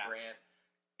kids and Grant,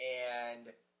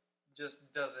 and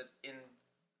just does it in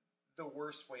the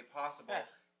worst way possible.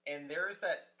 Yeah. And there is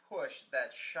that push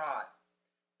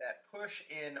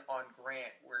in on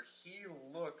Grant, where he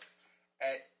looks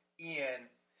at Ian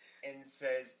and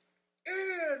says,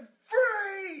 "Ian,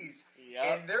 freeze!" Yep.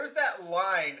 And there's that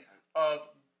line of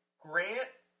Grant,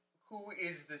 who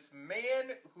is this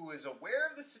man who is aware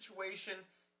of the situation,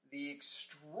 the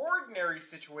extraordinary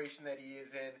situation that he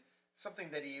is in, something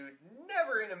that he would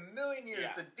never in a million years,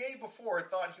 the day before,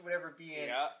 thought he would ever be in.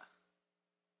 Yeah.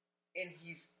 And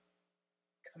he's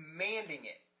commanding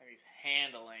it. And he's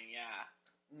handling,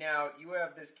 Now, you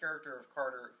have this character of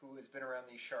Carter who has been around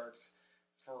these sharks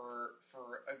for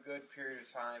a good period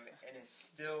of time and is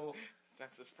still...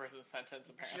 since this prison sentence,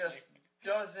 apparently. Just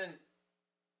doesn't...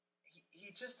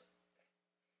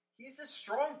 He's this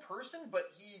strong person,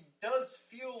 but he does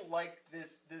feel like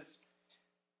this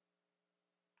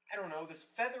I don't know, this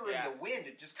feather in the wind,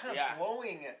 just kind of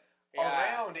blowing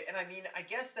around. And I mean, I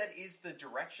guess that is the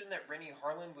direction that Rennie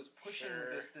Harlan was pushing.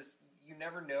 This you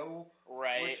never know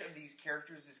which of these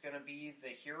characters is going to be the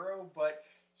hero, but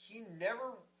he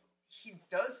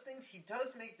does things, he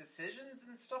does make decisions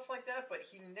and stuff like that, but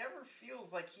he never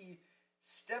feels like he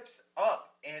steps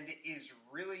up and is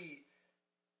really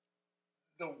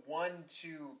the one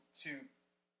to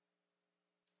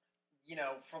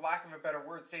for lack of a better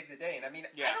word, save the day. And I mean,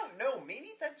 I don't know. Maybe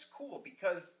that's cool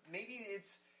because maybe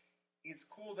it's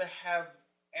cool to have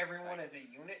everyone as a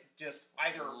unit just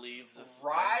either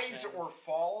rise or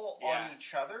fall on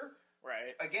each other.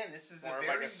 Right. Again, this is more of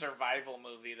like a survival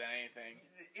movie than anything.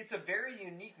 It's a very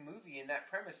unique movie in that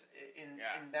premise,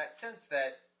 in that sense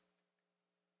that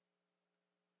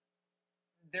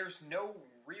there's no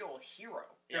real hero.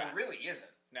 There really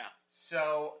isn't. No.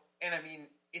 So, and I mean,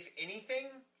 if anything...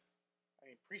 I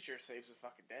mean, Preacher saves the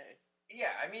fucking day. Yeah,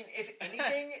 I mean, if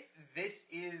anything, this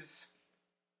is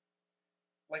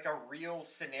like a real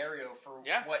scenario for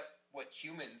what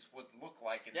humans would look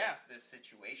like in this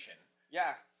situation.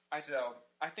 Yeah. I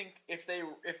think if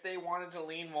they wanted to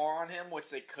lean more on him, which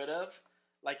they could have,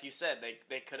 like you said,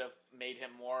 they could have made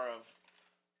him more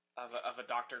of a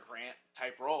Dr. Grant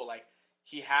type role. Like,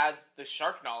 he had the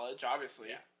shark knowledge, obviously.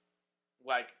 Yeah.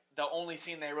 Like, the only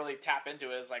scene they really tap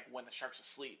into is, like, when the shark's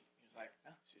asleep. He's like,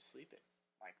 oh, she's sleeping.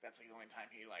 Like, that's, like, the only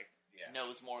time he, like,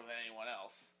 knows more than anyone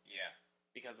else. Yeah.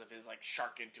 Because of his, like,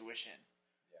 shark intuition.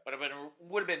 Yeah. But it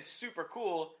would have been super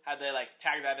cool had they, like,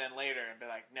 tagged that in later and be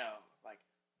like, no, like,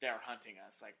 they're hunting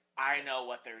us. Like, I know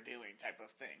what they're doing type of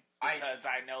thing. Because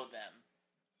I know them.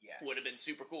 Yes. Would have been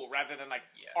super cool. Rather than, like,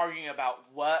 arguing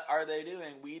about what are they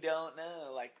doing? We don't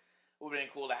know. Like, it would have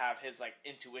been cool to have his, like,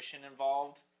 intuition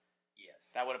involved.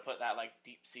 Yes. That would have put that, like,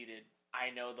 deep-seated,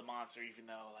 I know the monster even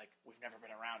though, like, we've never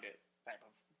been around it type of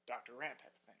Dr. Grant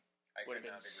type of thing. I would could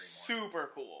have been not agree more. super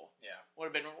cool. Yeah. Would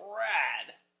have been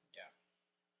rad. Yeah.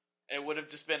 It would have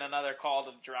just been another call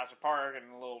to Jurassic Park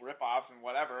and little rip-offs and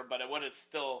whatever, but it would have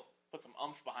still put some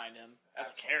oomph behind him as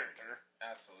a character.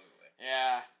 Absolutely.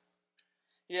 Yeah.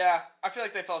 Yeah, I feel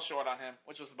like they fell short on him,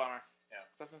 which was a bummer. Yeah.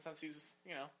 Especially since he's,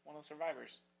 one of the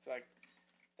survivors. I feel like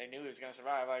they knew he was going to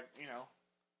survive. Like,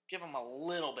 give him a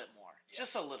little bit more. Yeah.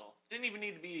 Just a little. Didn't even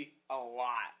need to be a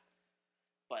lot.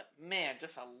 But, man,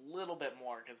 just a little bit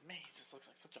more. Because, man, he just looks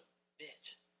like such a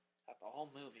bitch at the whole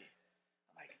movie.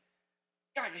 I'm like,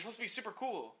 God, you're supposed to be super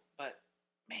cool. But,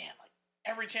 man, like,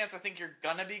 every chance I think you're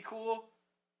going to be cool,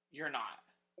 you're not.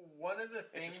 One of the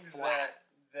things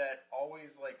that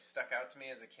always, like, stuck out to me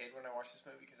as a kid when I watched this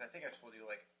movie, because I think I told you,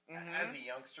 like, as a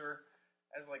youngster,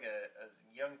 as, like, a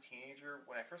young teenager,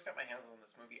 when I first got my hands on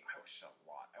this movie, I watched it a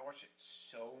lot. I watched it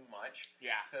so much.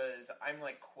 Yeah. Because I'm,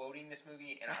 like, quoting this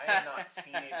movie, and I have not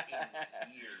seen it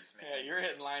in years, man. Yeah, you're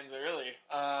hitting lines early.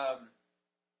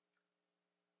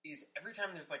 Is every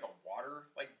time there's, like, a water,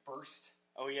 like, burst.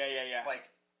 Oh, yeah. Like,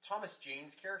 Thomas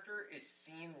Jane's character is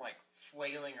seen, like,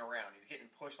 flailing around. He's getting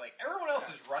pushed. Like, everyone else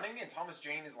is running, and Thomas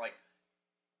Jane is, like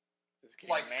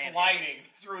sliding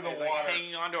through the water. Like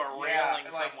hanging onto a railing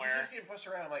somewhere. He's just getting pushed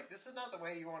around. I'm like, this is not the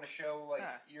way you want to show, like,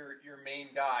 your main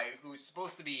guy, who's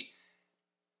supposed to be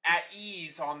at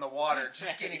ease on the water,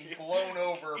 just getting blown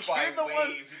over by You're the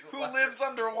waves. One who lives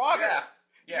underwater. Yeah.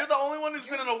 You're the only one who's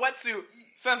been in a wetsuit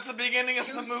since the beginning of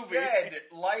the movie. You said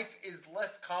life is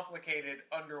less complicated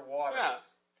underwater.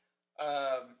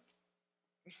 Yeah.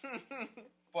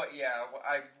 But yeah,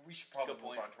 we should probably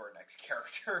move on to our next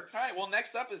character. Alright, well,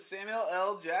 next up is Samuel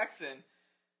L. Jackson.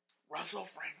 Russell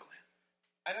Franklin.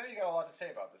 I know you got a lot to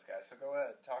say about this guy, so go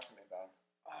ahead, talk to me about him.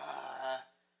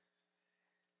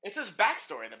 It's his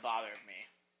backstory that bothered me.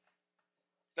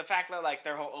 The fact that, like,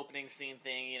 their whole opening scene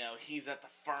thing, he's at the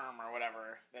firm or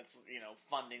whatever that's,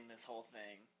 funding this whole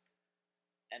thing.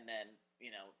 And then,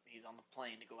 he's on the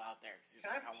plane to go out there. Can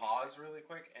I pause really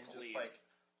quick and just, like,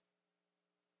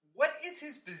 what is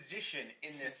his position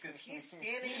in this? Because he's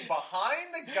standing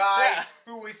behind the guy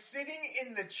who was sitting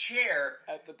in the chair.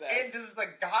 At the desk. And does the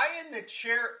guy in the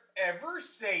chair ever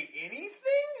say anything?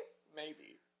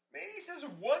 Maybe he says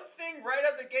one thing right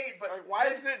out the gate, but... Like, why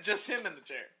isn't it just him in the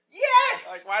chair? Yes!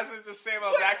 Like, why isn't it just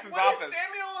Samuel Jackson's office? What is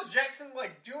Samuel L. Jackson,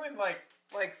 like, doing, like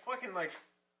fucking, like...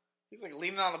 He's, like,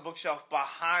 leaning on the bookshelf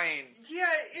behind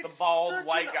it's the bald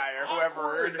white guy or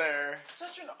whoever is there.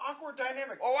 Such an awkward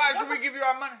dynamic. Well, why should we give you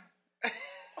our money?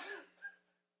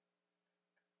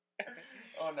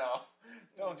 Oh, no.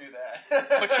 Don't do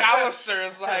that. McAllister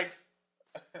is like,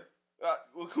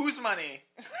 whose money?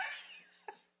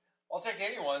 I'll take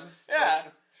anyone's. Yeah.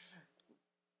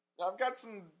 I've got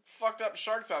some fucked up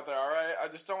sharks out there, alright? I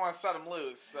just don't want to set them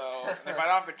loose, so if I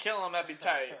don't have to kill them, that'd be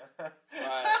tight. But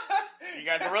you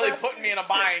guys are really putting me in a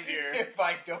bind here. If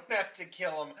I don't have to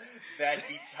kill them, that'd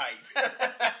be tight.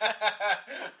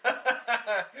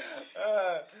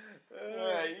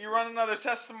 You run another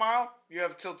test tomorrow? You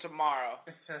have till tomorrow.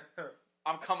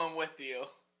 I'm coming with you.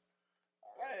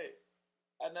 Alright.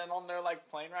 And then on their, like,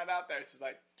 plane ride out there, she's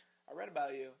like, I read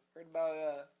about you. Heard about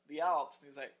the Alps. And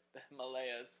he's like, the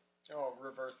Himalayas. Oh,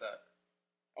 reverse that.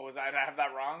 Oh, did I have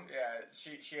that wrong? Yeah,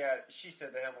 she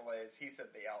said the Himalayas. He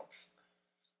said the Alps.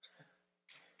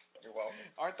 You're welcome.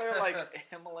 Aren't there, like,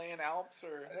 Himalayan Alps,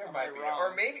 or there might be,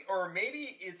 wrong? or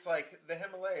maybe it's like the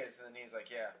Himalayas, and then he's like,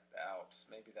 yeah, the Alps.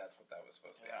 Maybe that's what that was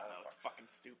supposed to be. I don't know. It's fucking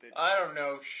stupid. I don't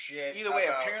know shit. Either way,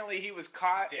 apparently he was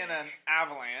caught in an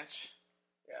avalanche.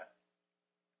 Yeah.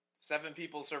 7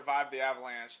 people survived the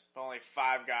avalanche, but only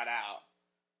 5 got out.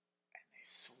 And they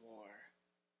swore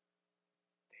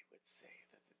they would say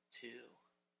that the 2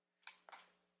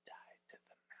 died to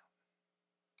the mountain.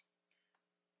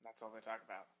 And that's all they talk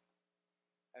about.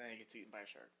 And then he gets eaten by a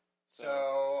shark.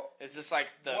 So is this like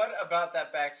the... What about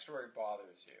that backstory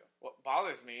bothers you? What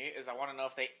bothers me is I want to know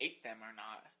if they ate them or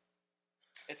not.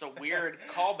 It's a weird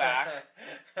callback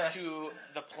to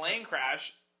the plane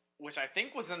crash, which I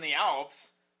think was in the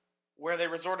Alps, where they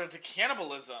resorted to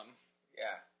cannibalism.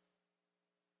 Yeah.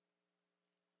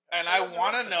 And I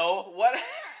want to know what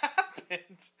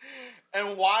happened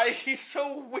and why he's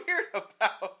so weird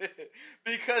about it.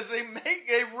 Because they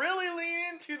really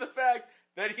lean into the fact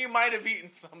that he might have eaten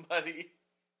somebody.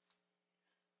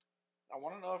 I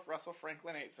want to know if Russell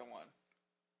Franklin ate someone.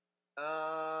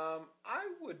 I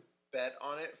would bet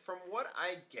on it. From what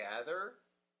I gather,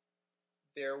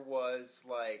 there was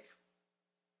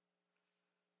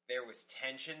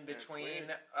tension between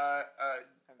a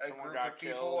group of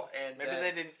people, and maybe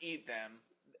they didn't eat them.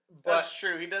 But that's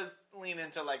true. He does lean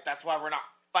into that's why we're not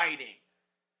fighting.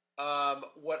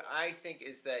 What I think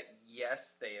is that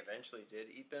yes, they eventually did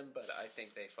eat them, but I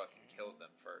think they fucking killed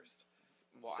them first.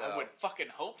 Well, So- I would fucking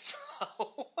hope so.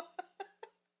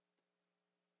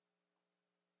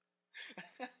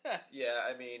 Yeah,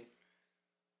 I mean,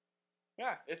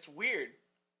 Yeah, it's weird.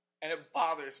 And it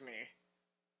bothers me.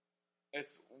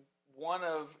 It's one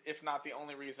of, if not the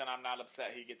only reason I'm not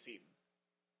upset he gets eaten.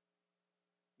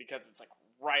 Because it's like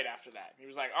right after that. He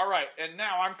was like, alright, and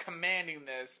now I'm commanding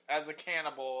this as a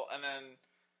cannibal, and then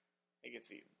he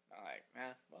gets eaten. I'm like,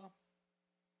 well,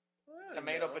 I don't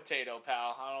tomato, know. potato,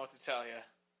 pal. I don't know what to tell you.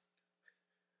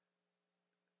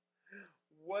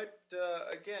 What,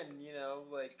 again,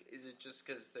 like, is it just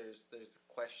because there's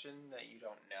a question that you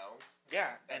don't know?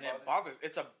 Yeah, That and it bothers.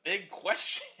 It's a big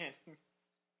question.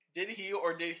 Did he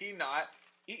or did he not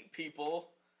eat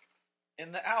people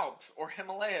in the Alps or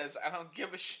Himalayas? I don't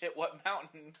give a shit what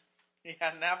mountain he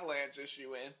had an avalanche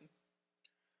issue in.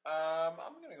 I'm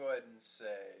gonna go ahead and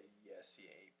say yes, he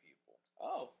ate people.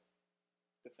 Oh,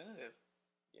 definitive.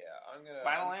 Yeah, I'm gonna...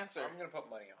 Final answer. I'm gonna put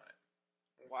money on it.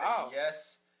 I'm gonna Wow. say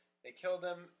yes, they killed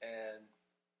them, and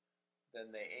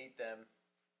then they ate them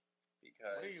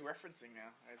because... What are you referencing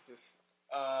now? It's just...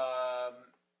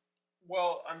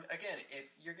 Well, again, if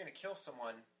you're gonna kill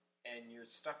someone and you're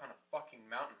stuck on a fucking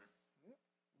mountain,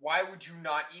 why would you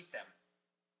not eat them?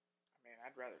 I mean,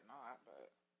 I'd rather not, but...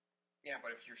 Yeah,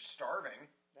 but if you're starving...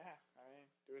 Yeah, I mean,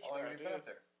 do what How long you have gotta you do. been up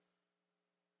there?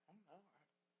 I don't know.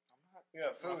 I'm not...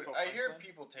 Yeah, food. Russell I hear Franklin?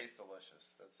 people taste delicious.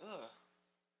 That's Ugh. just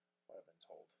what I've been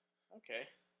told. Okay.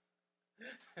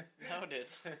 Noted.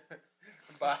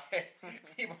 By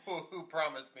people who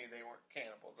promised me they weren't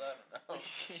cannibals. I don't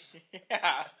know.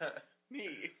 Yeah,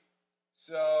 me.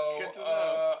 So, Good to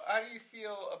know. how do you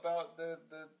feel about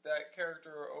that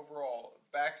character overall?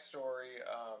 Backstory,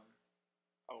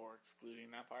 Oh, we're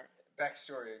excluding that part?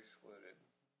 backstory excluded.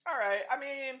 Alright, I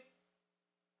mean...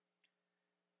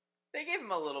 They gave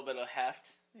him a little bit of heft.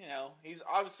 You know, he's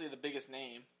obviously the biggest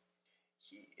name.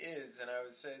 He is, and I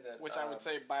would say that... Which I would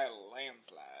say by a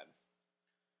landslide.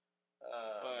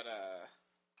 But,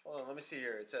 Hold on, let me see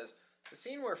here. It says, the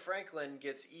scene where Franklin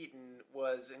gets eaten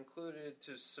was included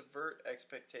to subvert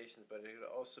expectations, but it could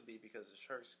also be because the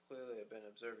sharks clearly have been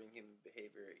observing human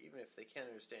behavior. Even if they can't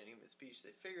understand human speech,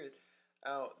 they figured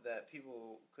out that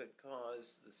people could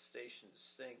cause the station to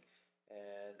stink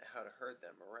and how to herd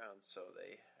them around, so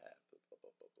they had blah, blah,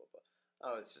 blah, blah, blah, blah.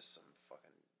 Oh, it's just some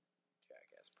fucking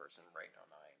jackass person writing on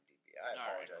IMDb. I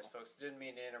Alright, apologize, cool. folks. Didn't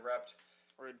mean to interrupt.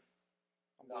 rude.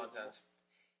 Nonsense.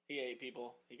 He ate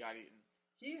people. He got eaten.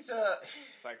 He's,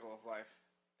 Cycle of life.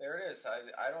 there it is.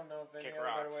 I don't know of any Kick other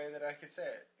better rocks. way that I could say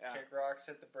it. Yeah. Kick rocks,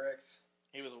 hit the bricks.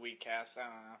 He was a weak cast. I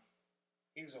don't know.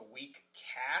 He was a weak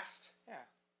cast. Yeah.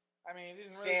 I mean, he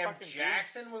didn't really Sam fucking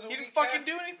Jackson was a He weak didn't fucking cast.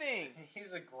 do anything. He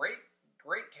was a great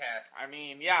cast. I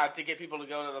mean, yeah, to get people to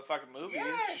go to the fucking movies,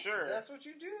 Yes, sure. that's what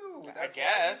you do. I That's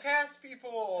guess. why you cast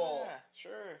people. Yeah,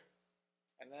 sure.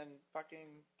 And then fucking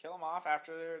kill them off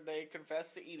after they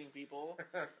confess to eating people,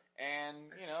 and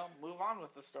you know, move on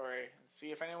with the story and see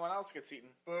if anyone else gets eaten.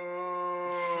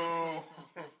 Boo.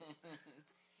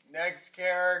 Next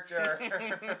character.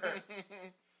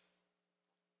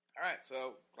 All right,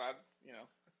 so glad we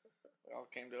all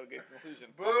came to a good conclusion.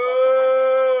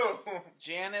 Boo.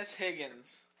 Janice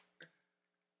Higgins,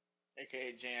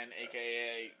 aka Jan,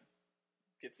 aka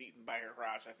gets eaten by her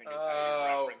crotch. I think is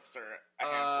how you referenced her a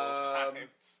handful of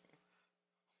times.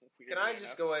 Can I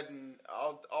just go ahead and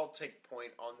I'll take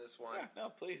point on this one. Yeah, no,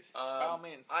 please. By all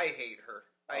means. I hate her.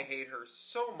 I hate her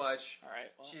so much. All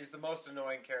right. Well, She's the most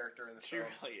annoying character in the she film.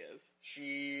 really is.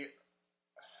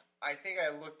 I think I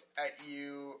looked at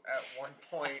you at one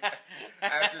point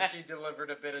after she delivered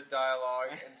a bit of dialogue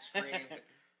and screamed,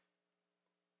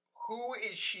 "Who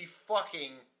is she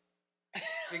fucking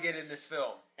to get in this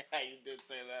film?" Yeah, you did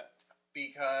say that.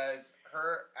 Because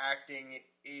her acting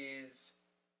is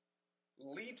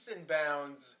leaps and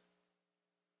bounds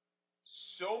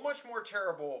so much more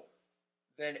terrible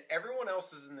than everyone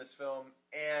else's in this film.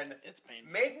 And It's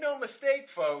painful. make no mistake,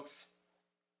 folks,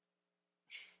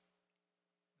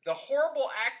 the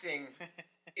horrible acting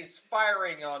is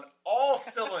firing on all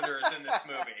cylinders in this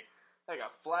movie. Like a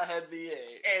flathead V8.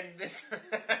 And this...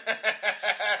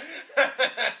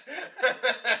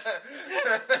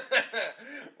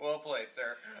 Well played,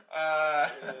 sir. I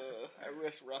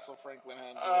wish Russell Franklin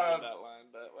had delivered that line,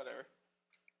 but whatever.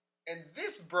 And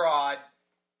this broad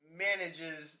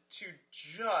manages to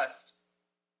just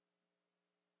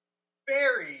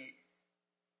bury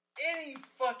any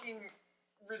fucking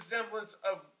resemblance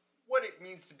of what it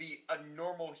means to be a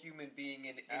normal human being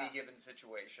in any given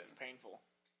situation. It's painful.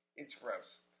 It's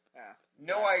gross. Yeah.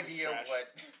 No Zach is idea trash. what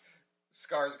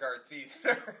Skarsgård sees.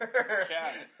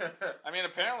 Yeah. I mean,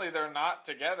 apparently they're not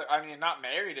together. I mean, not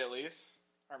married at least.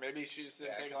 Or maybe she just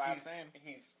didn't take a 'cause last name.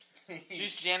 She's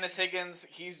He's Janice Higgins.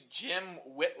 He's Jim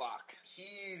Whitlock.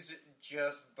 He's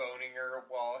just boning her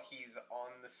while he's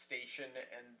on the station,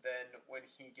 and then when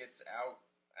he gets out,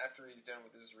 after he's done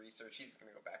with his research, he's going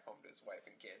to go back home to his wife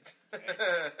and kids.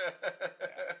 Yeah.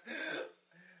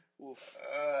 Oof.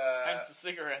 Hence the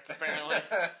cigarettes, apparently.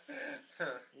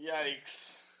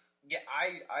 Yikes. Yeah,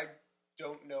 I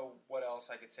don't know what else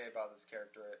I could say about this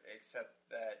character, except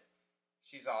that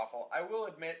she's awful. I will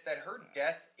admit that her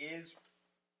death is...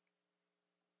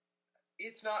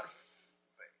 It's not...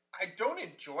 I don't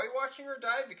enjoy watching her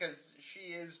die because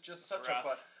she is just such a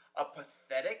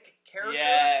pathetic character.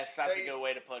 Yes, that's a good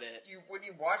way to put it. When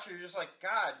you watch her, you're just like,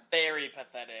 God. Very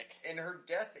pathetic. And her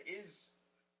death is...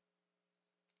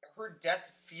 Her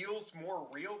death feels more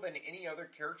real than any other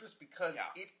character's because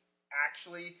it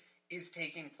actually is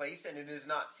taking place and it is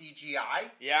not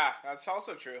CGI. Yeah, that's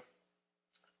also true.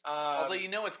 Although you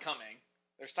know it's coming.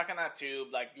 They're stuck in that tube,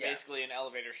 basically an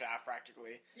elevator shaft,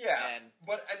 practically. Yeah,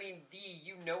 but, I mean,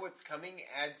 you know it's coming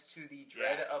adds to the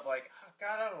dread of, like, oh,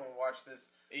 God, I don't want to watch this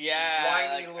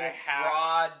whiny little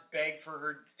broad beg for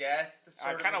her death.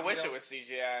 I kind of wish it was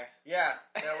CGI. Yeah,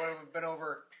 that would have been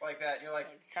over like that. And you're like...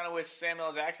 I kind of wish Samuel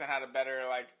L. Jackson had a better,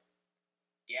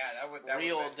 that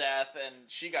real death, and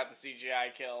she got the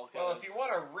CGI kill. Well, if you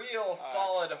want a real,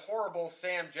 solid, horrible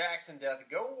Sam Jackson death,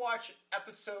 go watch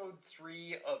Episode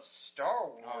 3 of Star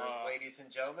Wars, ladies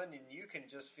and gentlemen, and you can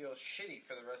just feel shitty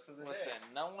for the rest of the day. Listen,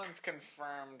 no one's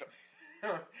confirmed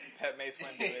that Mace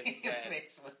Windu is dead.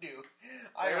 Mace Windu.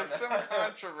 There's some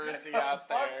controversy out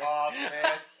there. Fuck off,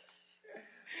 man.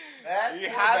 He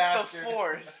had the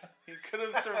Force. He could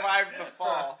have survived the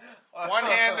fall.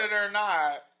 One-handed or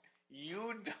not.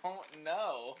 You don't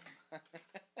know. I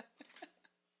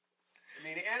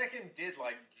mean, Anakin did,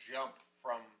 jump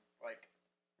from,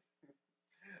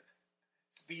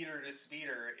 speeder to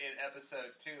speeder in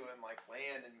Episode 2 and,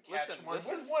 land and catch one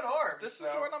with one arm. This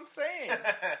is what I'm saying.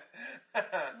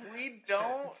 We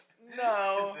don't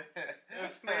know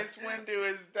if Mace Windu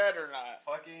is dead or not.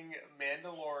 Fucking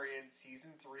Mandalorian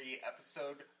Season 3,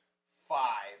 Episode 5.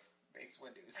 Mace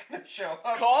Windu is going to show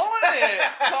up. Calling it!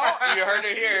 You heard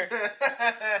it here.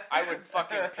 I would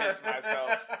fucking piss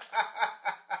myself.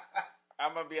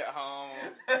 I'm going to be at home,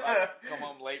 come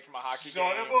home late from a hockey game.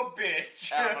 Son of a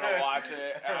bitch. And I'm going to watch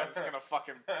it, and I'm just going to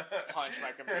fucking punch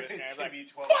my computer screen. It's going to be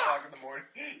 12 o'clock in the morning.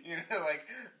 You're going to,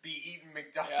 be eating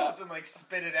McDonald's and,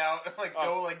 spit it out and,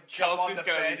 go, jump on the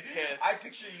bed. Be pissed. I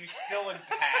picture you still in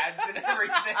pads and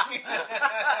everything.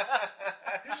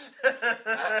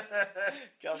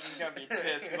 Kelsey's going to be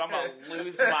pissed because I'm going to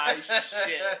lose my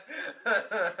shit.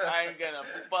 I'm going to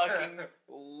fucking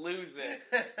lose it.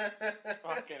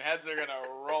 Fucking heads are going to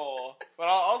roll. But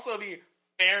I'll also be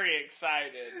very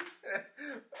excited.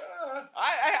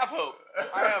 I have hope.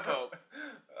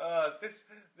 This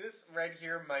right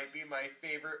here might be my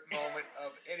favorite moment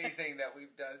of anything that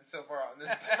we've done so far on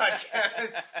this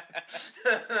podcast.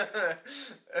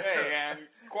 Hey, man.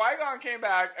 Qui-Gon came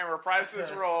back and reprised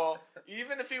his role,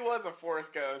 even if he was a Force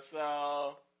ghost,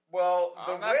 so... Well,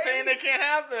 I'm not saying it can't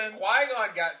happen.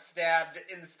 Qui-Gon got stabbed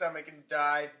in the stomach and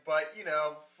died, but,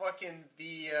 fucking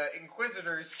the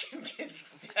Inquisitors can get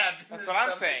stabbed in the stomach. That's what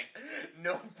I'm saying.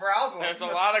 No problem. There's a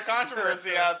lot of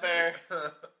controversy out there.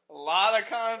 A lot of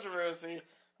controversy.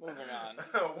 Moving on.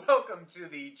 Welcome to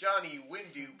the Jony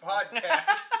Windu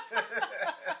podcast.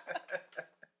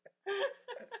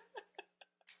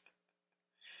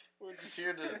 We're just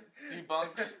here to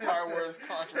debunk Star Wars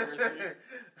controversy.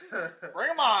 Bring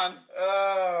them on.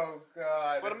 Oh,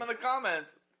 God. Put them in the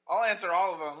comments. I'll answer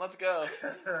all of them. Let's go.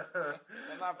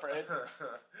 I'm not afraid.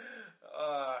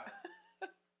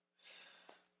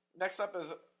 Next up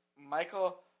is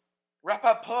Michael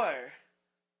Rappaport,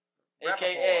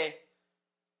 a.k.a.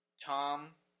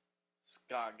 Tom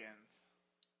Scoggins.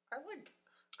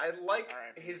 I like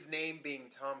his name being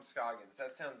Tom Scoggins.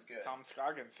 That sounds good. Tom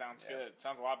Scoggins sounds good.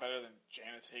 Sounds a lot better than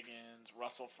Janice Higgins,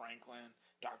 Russell Franklin,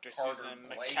 Dr. Carter Susan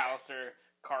Blake. McAllister,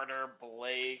 Carter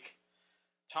Blake.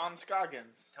 Tom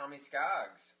Scoggins. Tommy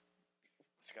Scoggs.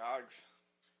 Scoggs.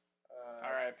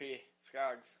 R.I.P.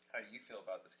 Scoggs. How do you feel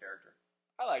about this character?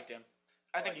 I liked him.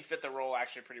 I think he fit the role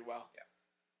actually pretty well. Yeah.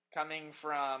 Coming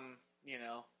from,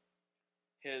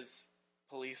 his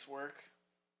police work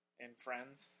in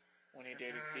Friends when he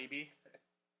dated Phoebe.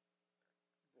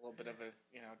 A little bit of a,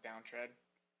 downtread.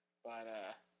 But,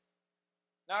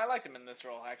 no, I liked him in this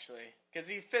role, actually. Because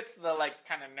he fits the,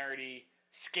 kind of nerdy,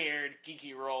 scared,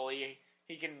 geeky role. He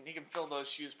can fill those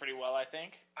shoes pretty well, I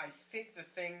think. I think the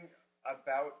thing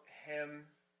about him,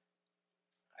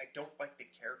 I don't like the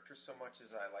character so much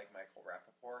as I like Michael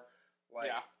Rappaport.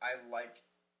 I like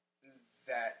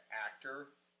that actor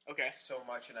Okay. so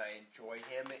much, and I enjoy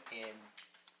him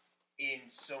in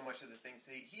so much of the things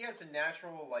that he has a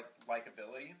natural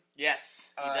likability.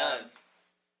 Yes, he does.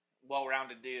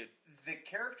 Well-rounded dude. The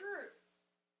character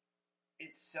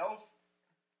itself,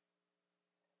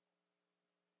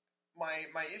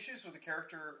 my issues with the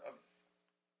character of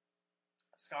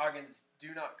Scoggins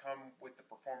do not come with the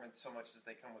performance so much as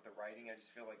they come with the writing. I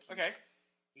just feel like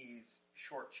he's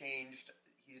shortchanged.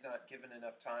 He's not given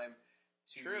enough time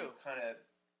to kind of,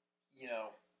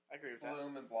 I agree with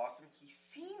bloom and blossom. He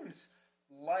seems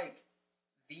like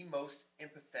the most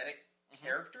empathetic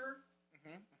character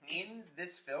in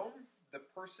this film. The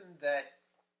person that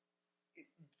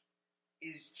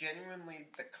is genuinely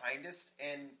the kindest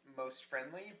and most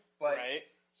friendly, but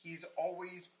he's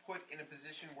always put in a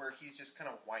position where he's just kind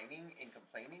of whining and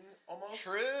complaining almost.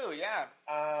 True, yeah.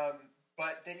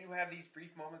 But then you have these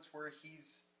brief moments where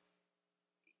he's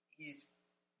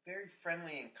very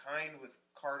friendly and kind with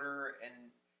Carter,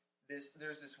 and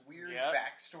there's this weird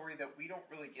backstory that we don't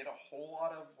really get a whole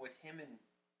lot of with him and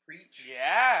Preach.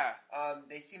 Yeah.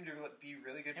 They seem to be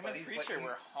really good him buddies. And Preacher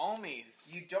were homies.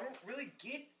 You don't really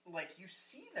get, you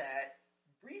see that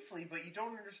briefly, but you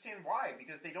don't understand why,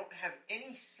 because they don't have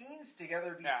any scenes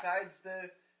together besides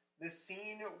the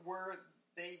scene where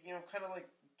they, kind of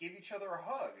give each other a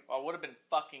hug. Well, it would have been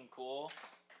fucking cool.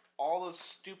 All those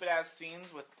stupid ass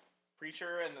scenes with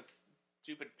Preacher and the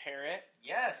stupid parrot.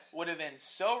 Yes. Would have been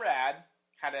so rad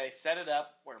had I set it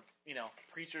up where,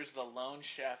 Preacher's the lone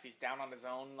chef. He's down on his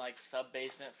own,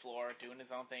 sub-basement floor, doing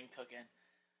his own thing, cooking.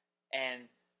 And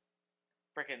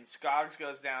frickin' Skoggs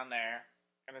goes down there,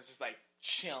 and it's just,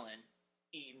 chilling,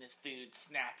 eating his food,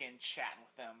 snacking, chatting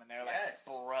with them. And they're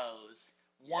bros.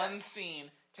 One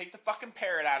scene, take the fucking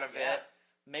parrot out of it,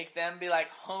 make them be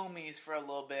homies for a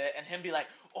little bit, and him be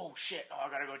oh shit, I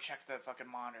gotta go check the fucking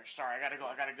monitor. Sorry, I gotta go.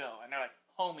 And they're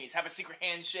homies, have a secret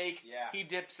handshake. Yeah. He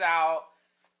dips out.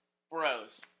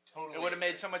 Bros. Totally. It would have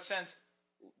made so much sense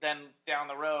then down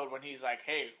the road when he's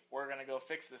hey, we're gonna go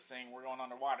fix this thing, we're going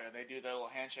underwater. They do the little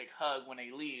handshake hug when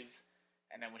he leaves,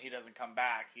 and then when he doesn't come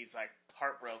back, he's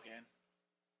heartbroken.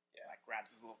 Yeah.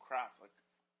 Grabs his little cross,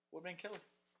 would have been killer.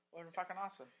 Would have been fucking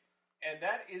awesome. And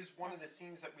that is one of the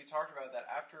scenes that we talked about, that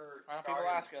after people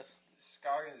ask us.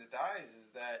 Scoggins dies, is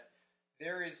that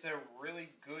there is a really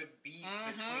good beat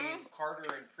between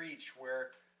Carter and Preach,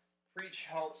 where Preach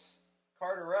helps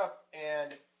Carter up,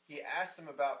 and he asks him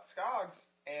about Skoggs,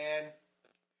 and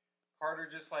Carter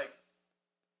just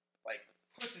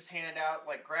puts his hand out,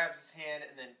 grabs his hand,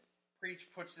 and then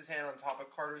Preach puts his hand on top of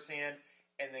Carter's hand,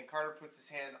 and then Carter puts his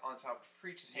hand on top of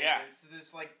Preach's hand. Yeah. It's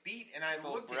this beat, and I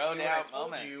looked at you and I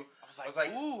told you, I was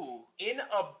like, ooh, in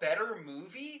a better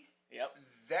movie,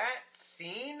 that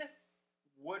scene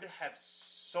would have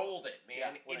sold it,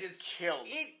 man. Yeah, it is killed.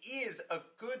 It is a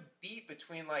good beat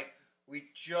between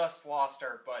we just lost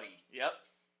our buddy. Yep.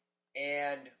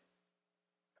 And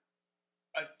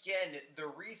again, the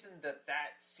reason that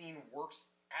scene works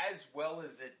as well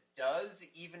as it does,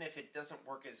 even if it doesn't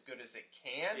work as good as it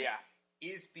can,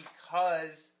 is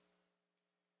because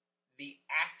the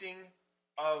acting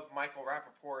of Michael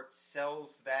Rappaport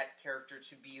sells that character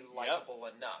to be likable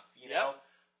enough. You know?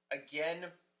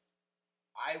 Again,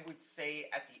 I would say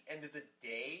at the end of the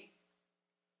day,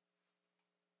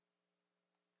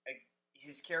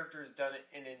 his character has done it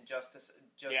an injustice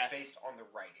just based on the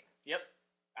writing. Yep,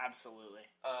 absolutely.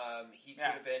 He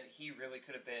really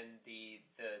could have been the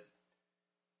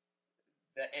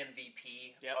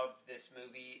MVP of this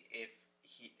movie if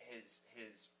his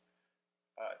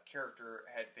character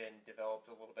had been developed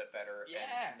a little bit better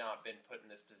and not been put in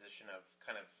this position of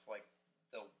kind of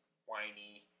the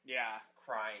whiny,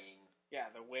 crying. Yeah,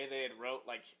 the way they had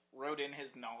wrote in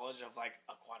his knowledge of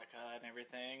Aquatica and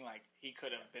everything, he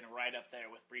could have been right up there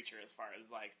with Preacher as far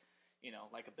as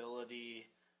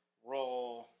likability,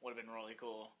 role would have been really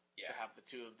cool to have the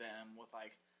two of them with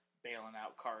bailing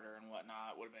out Carter and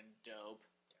whatnot. Would have been dope.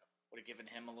 Would have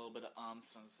given him a little bit of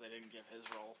since they didn't give his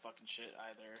role fucking shit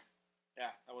either.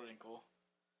 Yeah, that would have been cool.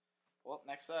 Well,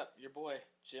 next up, your boy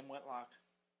Jim Whitlock.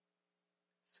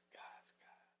 Scott.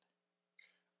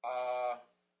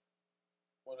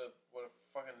 What a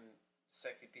fucking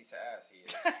sexy piece of ass he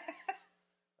is. I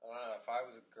don't know, if I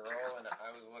was a girl and I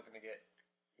was looking to get,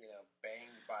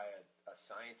 banged by a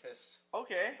scientist, a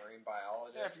marine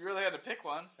biologist. Yeah, if you really had to pick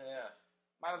one. Yeah.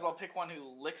 Might as well pick one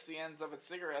who licks the ends of his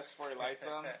cigarettes before he lights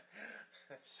them.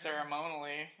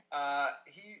 Ceremonially. I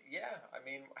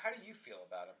mean, how do you feel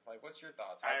about him? What's your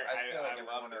thoughts? I feel like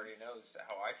everyone already knows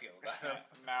how I feel about him.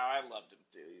 No, I loved him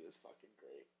too. He was fucking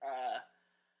great.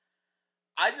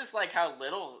 I just like how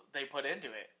little they put into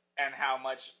it, and how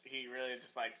much he really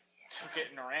just took it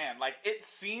and ran. Like, it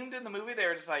seemed in the movie they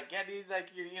were just like, yeah, dude, like,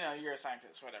 you're a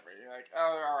scientist, whatever. You're like,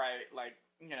 oh, all right, like,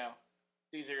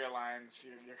 these are your lines.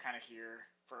 You're kind of here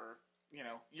for,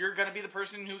 you're going to be the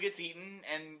person who gets eaten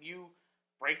and you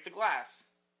break the glass.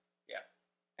 Yeah.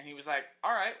 And he was like,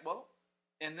 all right, well,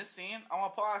 in this scene, I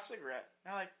want to pull out a cigarette.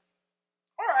 And they're like,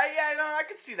 all right, yeah, no, I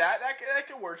could see that. That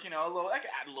could work, a little. I could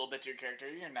add a little bit to your character.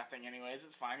 You're nothing anyways.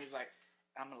 It's fine. He's like,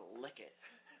 I'm going to lick it.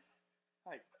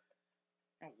 Like,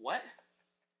 what?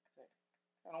 Like,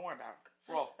 oh, don't worry about it.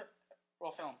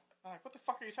 Roll film. I'm like, what the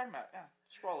fuck are you talking about? Yeah,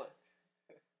 scroll it.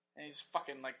 And he just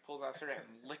fucking, like, pulls out a cigarette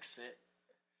and licks it.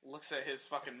 Looks at his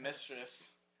fucking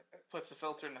mistress. Puts the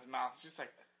filter in his mouth. She's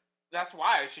like, that's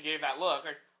why she gave that look.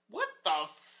 Like, what the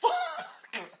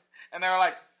fuck? And they were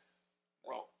like,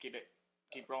 roll, keep it.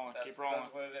 Keep rolling, keep rolling.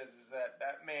 That's what it is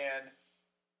that man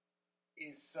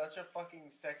is such a fucking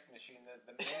sex machine that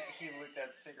the minute he lit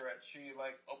that cigarette, she,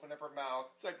 like, opened up her mouth.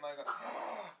 It's like,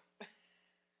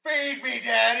 feed me,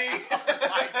 daddy! Oh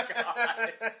my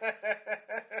god.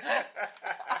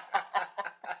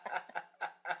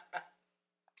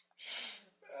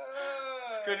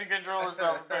 Couldn't control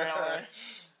himself, apparently.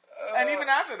 And even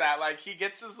after that, like, he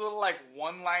gets his little, like,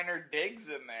 one-liner digs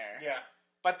in there. Yeah.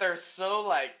 But they're so,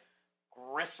 like,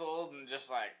 gristled and just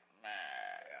like,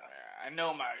 I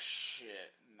know my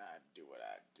shit and I do what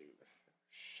I do.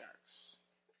 Sharks.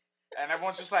 And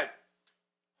everyone's just like,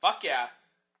 fuck yeah.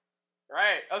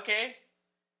 Right, okay.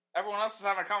 Everyone else is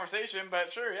having a conversation,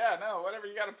 but sure, yeah, no, whatever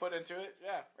you gotta put into it.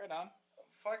 Yeah, right on.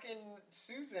 Fucking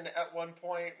Susan at one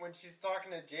point when she's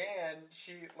talking to Jan,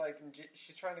 she's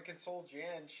trying to console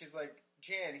Jan. She's like,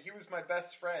 Jan, he was my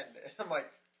best friend. And I'm like,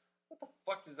 what the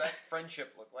fuck does that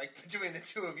friendship look like between the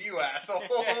two of you assholes?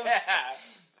 Yeah.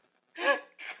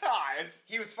 God.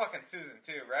 He was fucking Susan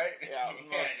too, right? Yeah,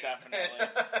 most definitely.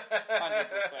 100%.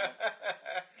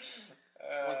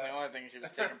 Wasn't the only thing she was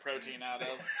taking protein out of.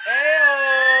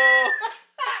 Ayo!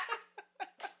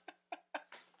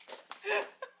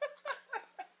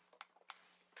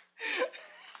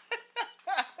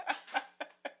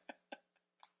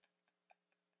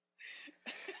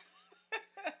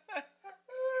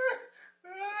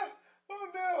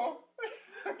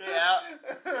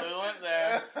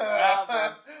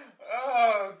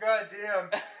 Oh, goddamn.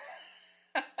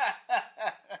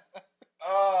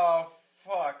 Oh,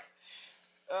 fuck.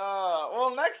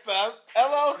 Well, next up,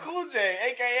 LL Cool J,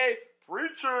 a.k.a.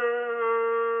 Preacher.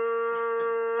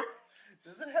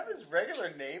 Does it have his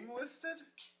regular name listed?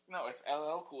 No, it's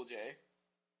LL Cool J.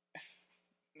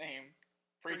 Name,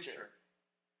 Preacher.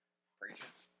 Preacher.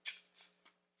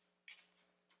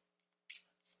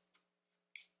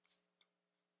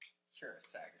 You're a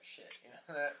sack of shit, you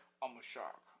know that? I'm a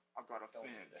shark. I got a Don't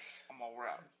fin. do this. I'm a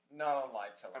rap. Not on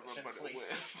live television, Everybody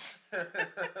please.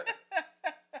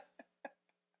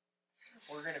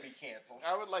 We're gonna be canceled.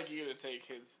 I would like you to take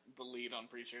the lead on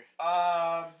Preacher.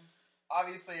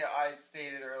 Obviously, I've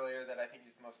stated earlier that I think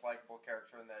he's the most likable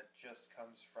character, and that just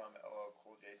comes from LL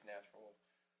Cool J's natural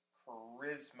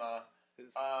charisma.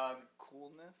 His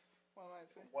coolness,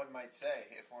 one might say.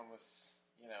 If one was,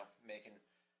 making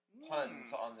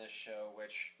puns on this show,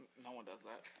 which no one does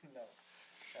that. No,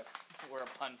 we're a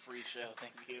pun-free show.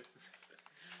 Thank you.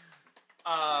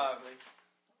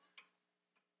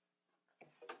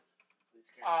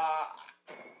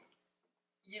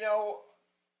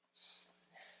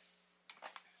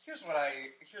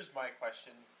 Here's my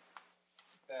question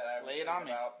that I was Lay it thinking on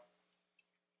me. about.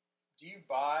 Do you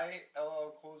buy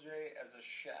LL Cool J as a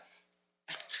chef?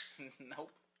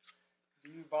 Nope.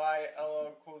 Do you buy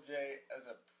LL Cool J as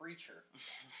a preacher?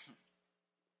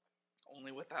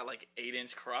 Only with that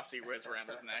 8-inch cross he wears around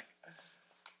his neck.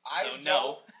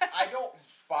 No. I don't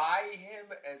buy him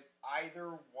as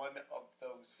either one of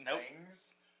those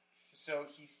things. So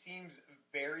he seems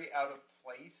very out of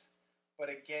place. But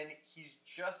again, he's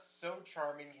just so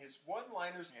charming. His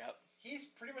one-liners, he's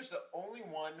pretty much the only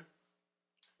one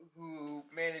who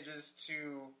manages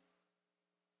to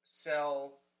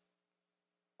sell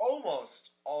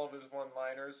almost all of his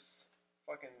one-liners.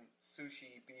 Fucking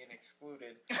sushi being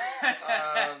excluded.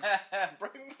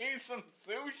 Bring me some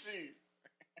sushi.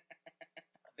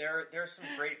 There's some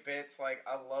great bits. I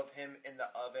love him in the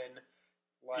oven.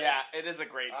 Yeah, it is a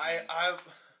great scene.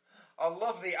 I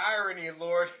love the irony,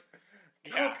 Lord.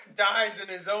 Yeah. Cook dies in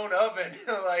his own oven.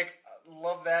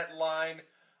 Love that line.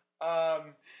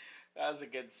 That was a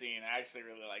good scene. I actually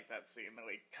really like that scene. The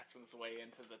way he cuts his way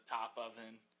into the top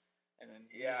oven and then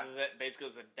uses it basically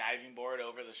as a diving board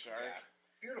over the shark. Yeah.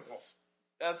 Beautiful.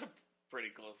 That's a pretty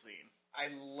cool scene. I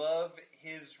love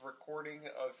his recording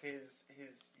of his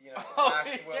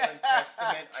last will and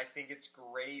testament. I think it's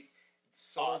great.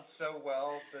 sold so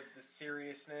well, the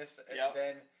seriousness, and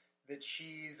then the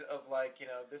cheese of like,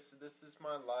 this is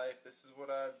my life, this is what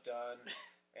I've done,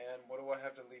 and what do I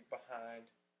have to leave behind?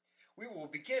 We will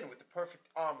begin with the perfect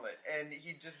omelet, and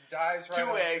he just dives right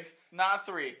 2 eggs, not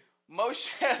 3. Most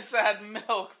chefs add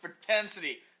milk for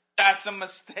density. That's a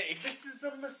mistake. This is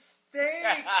a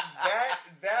mistake.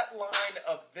 that line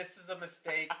of "this is a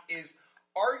mistake" is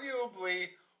arguably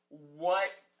what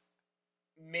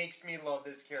makes me love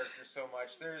this character so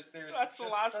much. There's that's the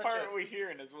last part we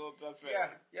hear in his Will Testament.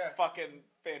 Yeah. Fucking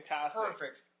fantastic.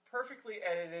 Perfectly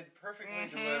edited, perfectly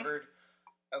delivered.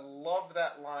 I love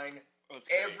that line.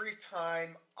 Every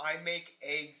time I make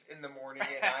eggs in the morning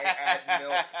and I add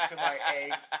milk to my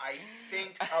eggs, I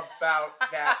think about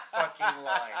that fucking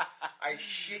line. I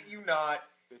shit you not.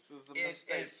 This is a mistake.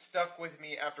 It is stuck with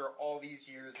me after all these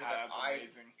years. God, that's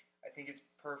amazing. I think it's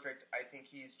perfect. I think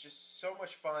he's just so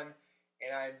much fun,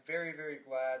 and I'm very, very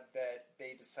glad that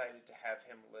they decided to have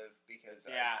him live because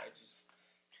I just...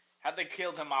 Had they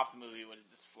killed him off the movie, it would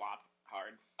have just flopped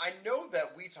hard. I know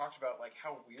that we talked about like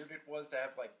how weird it was to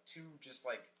have like 2 just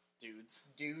like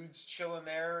dudes chilling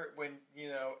there when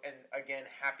and again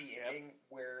happy ending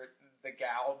where the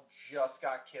gal just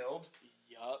got killed.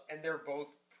 Yup. And they're both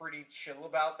pretty chill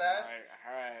about that.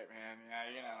 All right, man.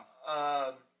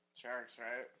 Yeah, sharks,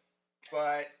 right?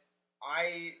 But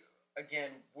I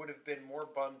again would have been more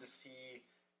bummed to see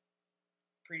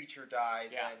Preacher die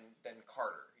than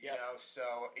Carter, so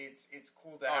it's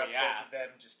cool to have both of them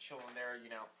just chilling there,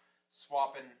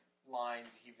 swapping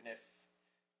lines, even if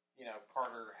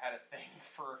Carter had a thing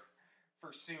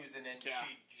for Susan and she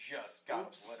just got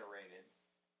obliterated.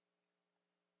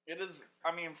 It is,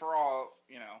 I mean, for all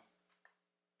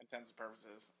intents and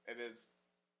purposes, it is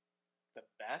the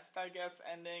best, I guess,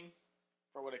 ending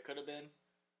for what it could have been.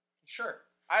 Sure,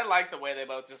 I like the way they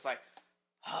both just like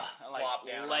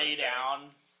lay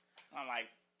down. I'm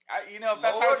like, if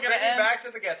that's how it's going to end. Back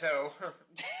to the ghetto.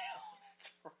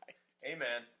 That's right.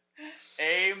 Amen.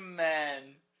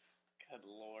 Good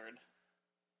Lord.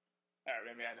 Alright,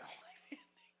 maybe I don't like the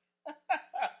ending.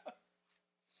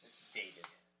 It's dated.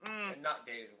 And not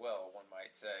dated well, one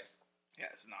might say. Yeah,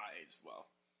 it's not aged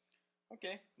well.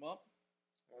 Okay, well.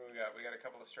 What do we got? We got a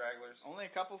couple of stragglers. Only a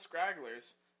couple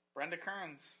stragglers. Brenda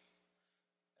Kearns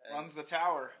runs the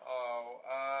tower.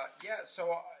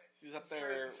 So she's up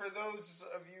there. For those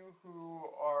of you who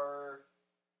are,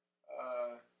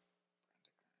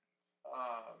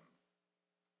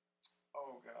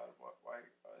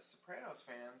 Sopranos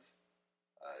fans,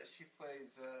 she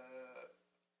plays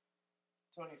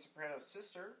Tony Soprano's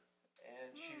sister,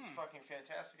 and she's fucking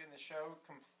fantastic in the show.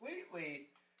 Completely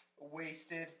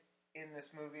wasted in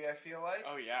this movie, I feel like.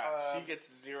 Oh yeah, she gets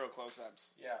 0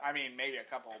 close-ups. Yeah, I mean maybe a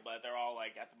couple, but they're all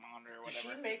like at the monitor or whatever.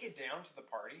 Did she make it down to the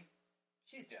party?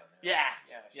 She's down there.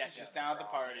 Yeah, she's down at the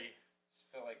party. I just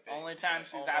feel like only time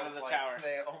she's out of the tower.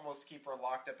 They almost keep her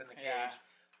locked up in the cage.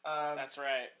 That's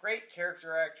right. Great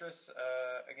character actress.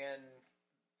 Again,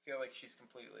 feel like she's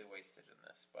completely wasted in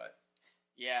this, but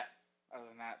yeah. Other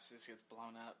than that, she just gets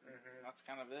blown up. Mm-hmm. That's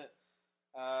kind of it.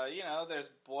 There's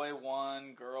boy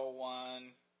 1, girl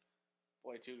 1,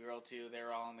 boy 2, girl 2.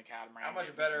 They're all on the catamaran. How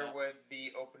much better would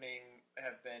the opening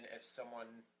have been if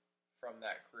someone from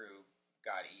that crew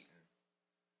got eaten?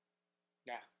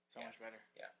 Yeah, much better.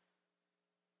 Yeah.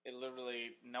 It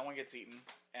literally, no one gets eaten,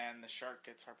 and the shark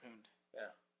gets harpooned.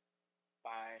 Yeah.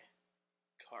 By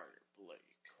Carter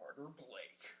Blake.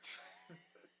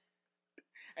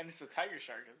 And it's a tiger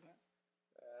shark, isn't it?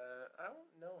 I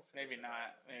don't know. Maybe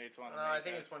not. Maybe it's one of the I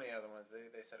think it's one of the other ones.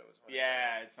 They said it was one.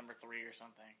 Yeah, it's number 3 or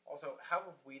something. Also, how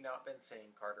have we not been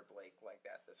saying Carter Blake like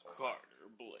that this whole time?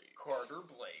 Carter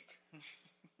Blake.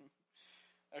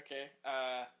 Okay.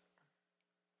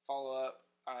 Follow up.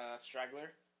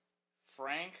 Straggler.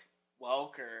 Frank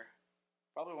Welker.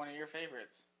 Probably one of your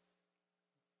favorites.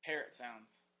 Parrot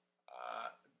sounds.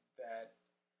 That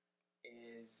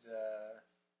is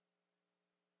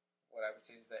what I would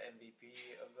say is the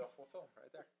MVP of the whole film,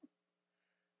 right there.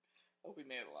 Hope we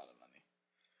made a lot of money.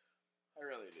 I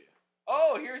really do.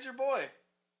 Oh, here's your boy,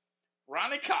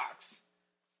 Ronnie Cox,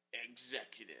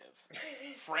 executive,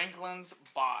 Franklin's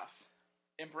boss.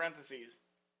 In parentheses,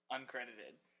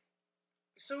 uncredited.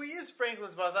 So he is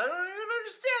Franklin's boss. I don't even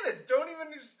understand it.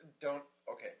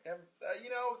 Okay.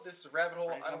 This is a rabbit hole.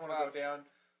 I don't want to go down.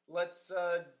 Let's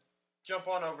jump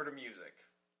on over to music.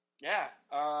 Yeah.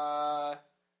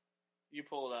 You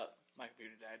pulled up. My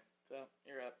computer died. So,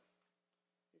 you're up.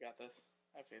 You got this.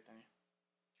 I have faith in you.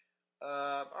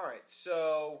 Alright.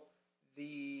 So,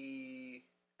 the...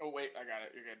 Oh, wait. I got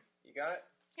it. You're good. You got it?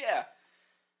 Yeah.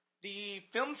 The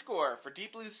film score for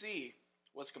Deep Blue Sea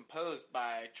was composed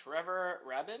by Trevor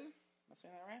Rabin. Am I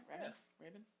saying that right? Rabin? Yeah.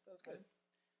 Rabin? That was good.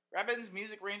 Rabin's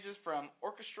music ranges from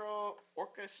orchestral. Am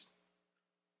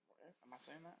I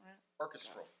saying that right?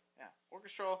 Orchestral. Yeah,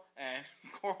 orchestral and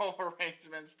choral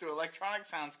arrangements to electronic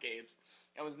soundscapes,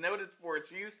 and was noted for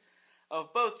its use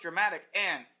of both dramatic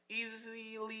and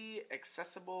easily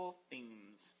accessible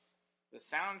themes. The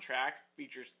soundtrack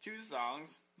features 2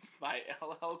 songs by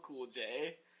LL Cool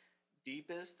J,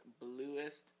 Deepest,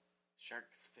 Bluest,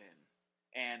 Shark's Fin,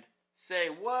 and Say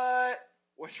What,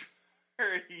 which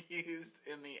were used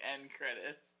in the end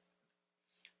credits.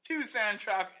 2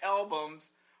 soundtrack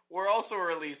albums were also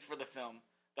released for the film.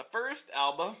 The first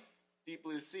album, Deep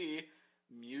Blue Sea,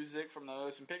 music from the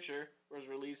motion picture, was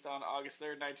released on August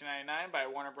 3rd, 1999 by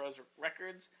Warner Bros.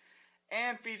 Records,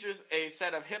 and features a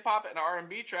set of hip-hop and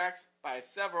R&B tracks by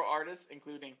several artists,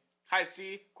 including High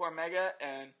C, Cormega,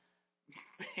 and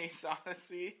Bass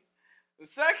Odyssey. The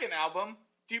second album,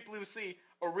 Deep Blue Sea,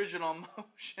 original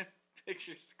motion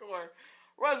picture score,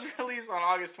 was released on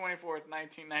August 24th,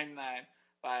 1999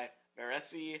 by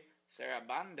Varese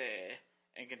Sarabande,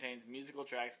 and contains musical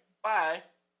tracks by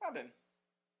Robin.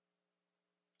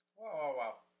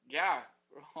 Wow. Yeah.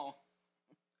 Oh.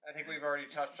 I think we've already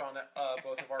touched on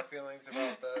both of our feelings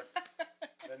about the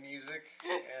music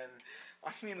and.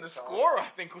 I mean, the score I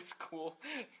think was cool.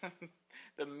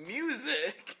 The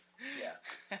music. Yeah.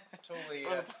 Totally.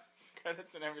 For the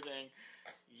credits and everything.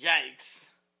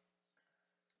 Yikes.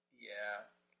 Yeah.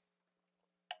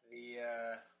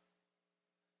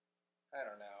 I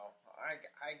don't know.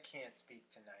 I can't speak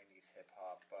to 90s hip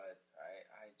hop, but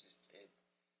I just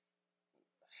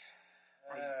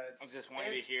I just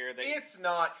wanted to hear that it's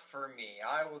not for me.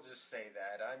 I will just say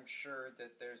that. I'm sure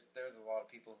that there's a lot of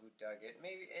people who dug it,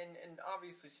 maybe and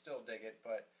obviously still dig it,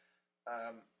 but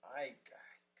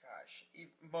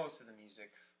most of the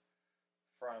music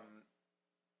from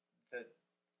the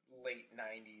late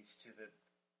 90s to the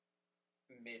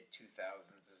mid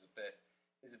 2000s is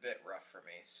a bit rough for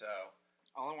me. So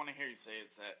all I want to hear you say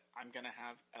is that I'm gonna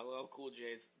have LL Cool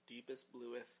J's Deepest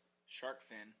Bluest Shark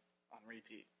Fin on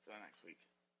repeat for the next week.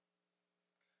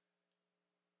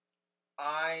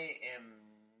 I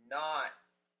am not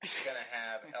gonna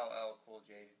have LL Cool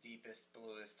J's Deepest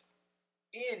Bluest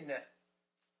in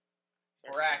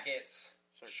brackets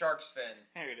Shark's Fin.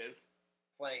 Here it is.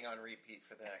 Playing on repeat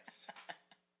for the next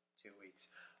 2 weeks.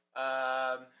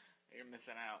 You're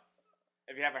missing out.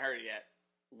 If you haven't heard it yet,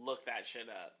 look that shit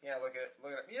up. Yeah, look it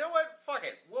up. You know what? Fuck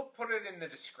it. We'll put it in the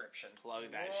description.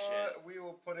 Plug that shit. We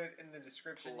will put it in the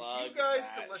description. Plug you guys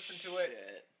that can listen shit. to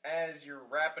it as you're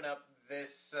wrapping up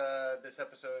this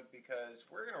episode, because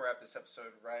we're gonna wrap this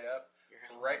episode right up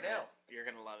right now. You're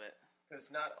gonna love it.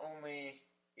 Because not only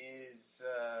is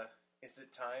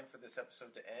it time for this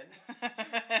episode to end.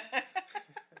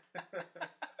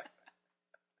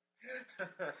 I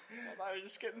thought we were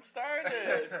just getting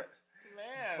started.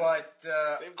 Man. But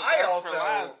I also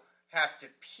have to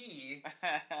pee.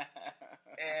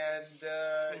 And,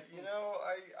 I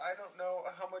don't know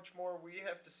how much more we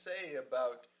have to say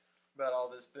about all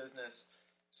this business.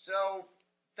 So,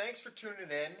 thanks for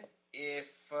tuning in.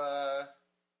 If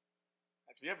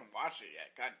you haven't watched it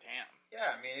yet, goddamn.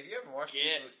 Yeah, I mean, if you haven't watched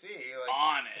Deep Blue Sea,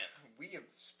 on it. We have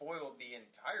spoiled the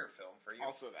entire film for you.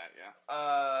 Also that, yeah.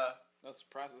 No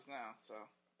surprises now, so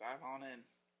dive on in.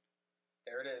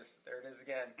 There it is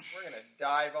again. We're going to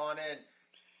dive on in.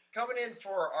 Coming in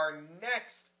for our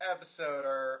next episode,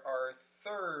 our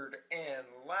third and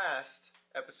last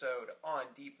episode on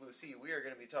Deep Blue Sea, we are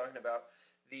going to be talking about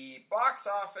the box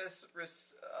office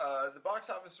receipts,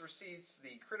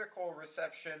 the critical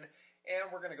reception,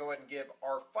 and we're going to go ahead and give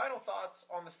our final thoughts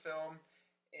on the film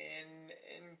and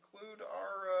include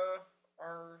our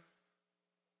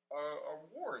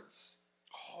awards.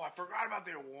 Oh, I forgot about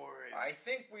the awards. I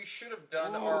think we should have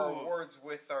done our awards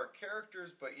with our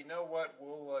characters, but you know what?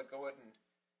 We'll go ahead and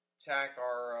tack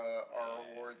our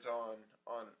awards on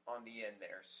the end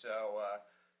there. So,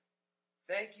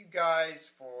 thank you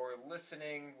guys for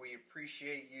listening. We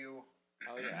appreciate you.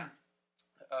 Oh, yeah.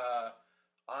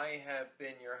 I have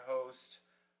been your host,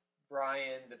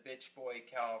 Brian, the Bitch Boy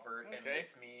Calvert, and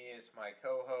with me is my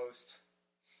co-host.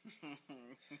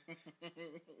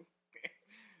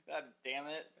 God damn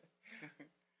it.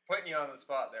 Putting you on the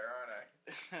spot there, aren't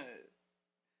I?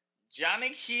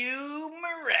 Jony Q.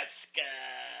 Maresca.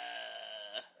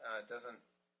 It doesn't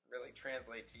really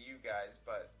translate to you guys,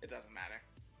 but it doesn't matter.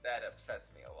 That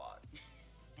upsets me a lot.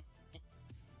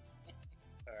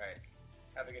 Alright.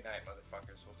 Have a good night,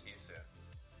 motherfuckers. We'll see you soon.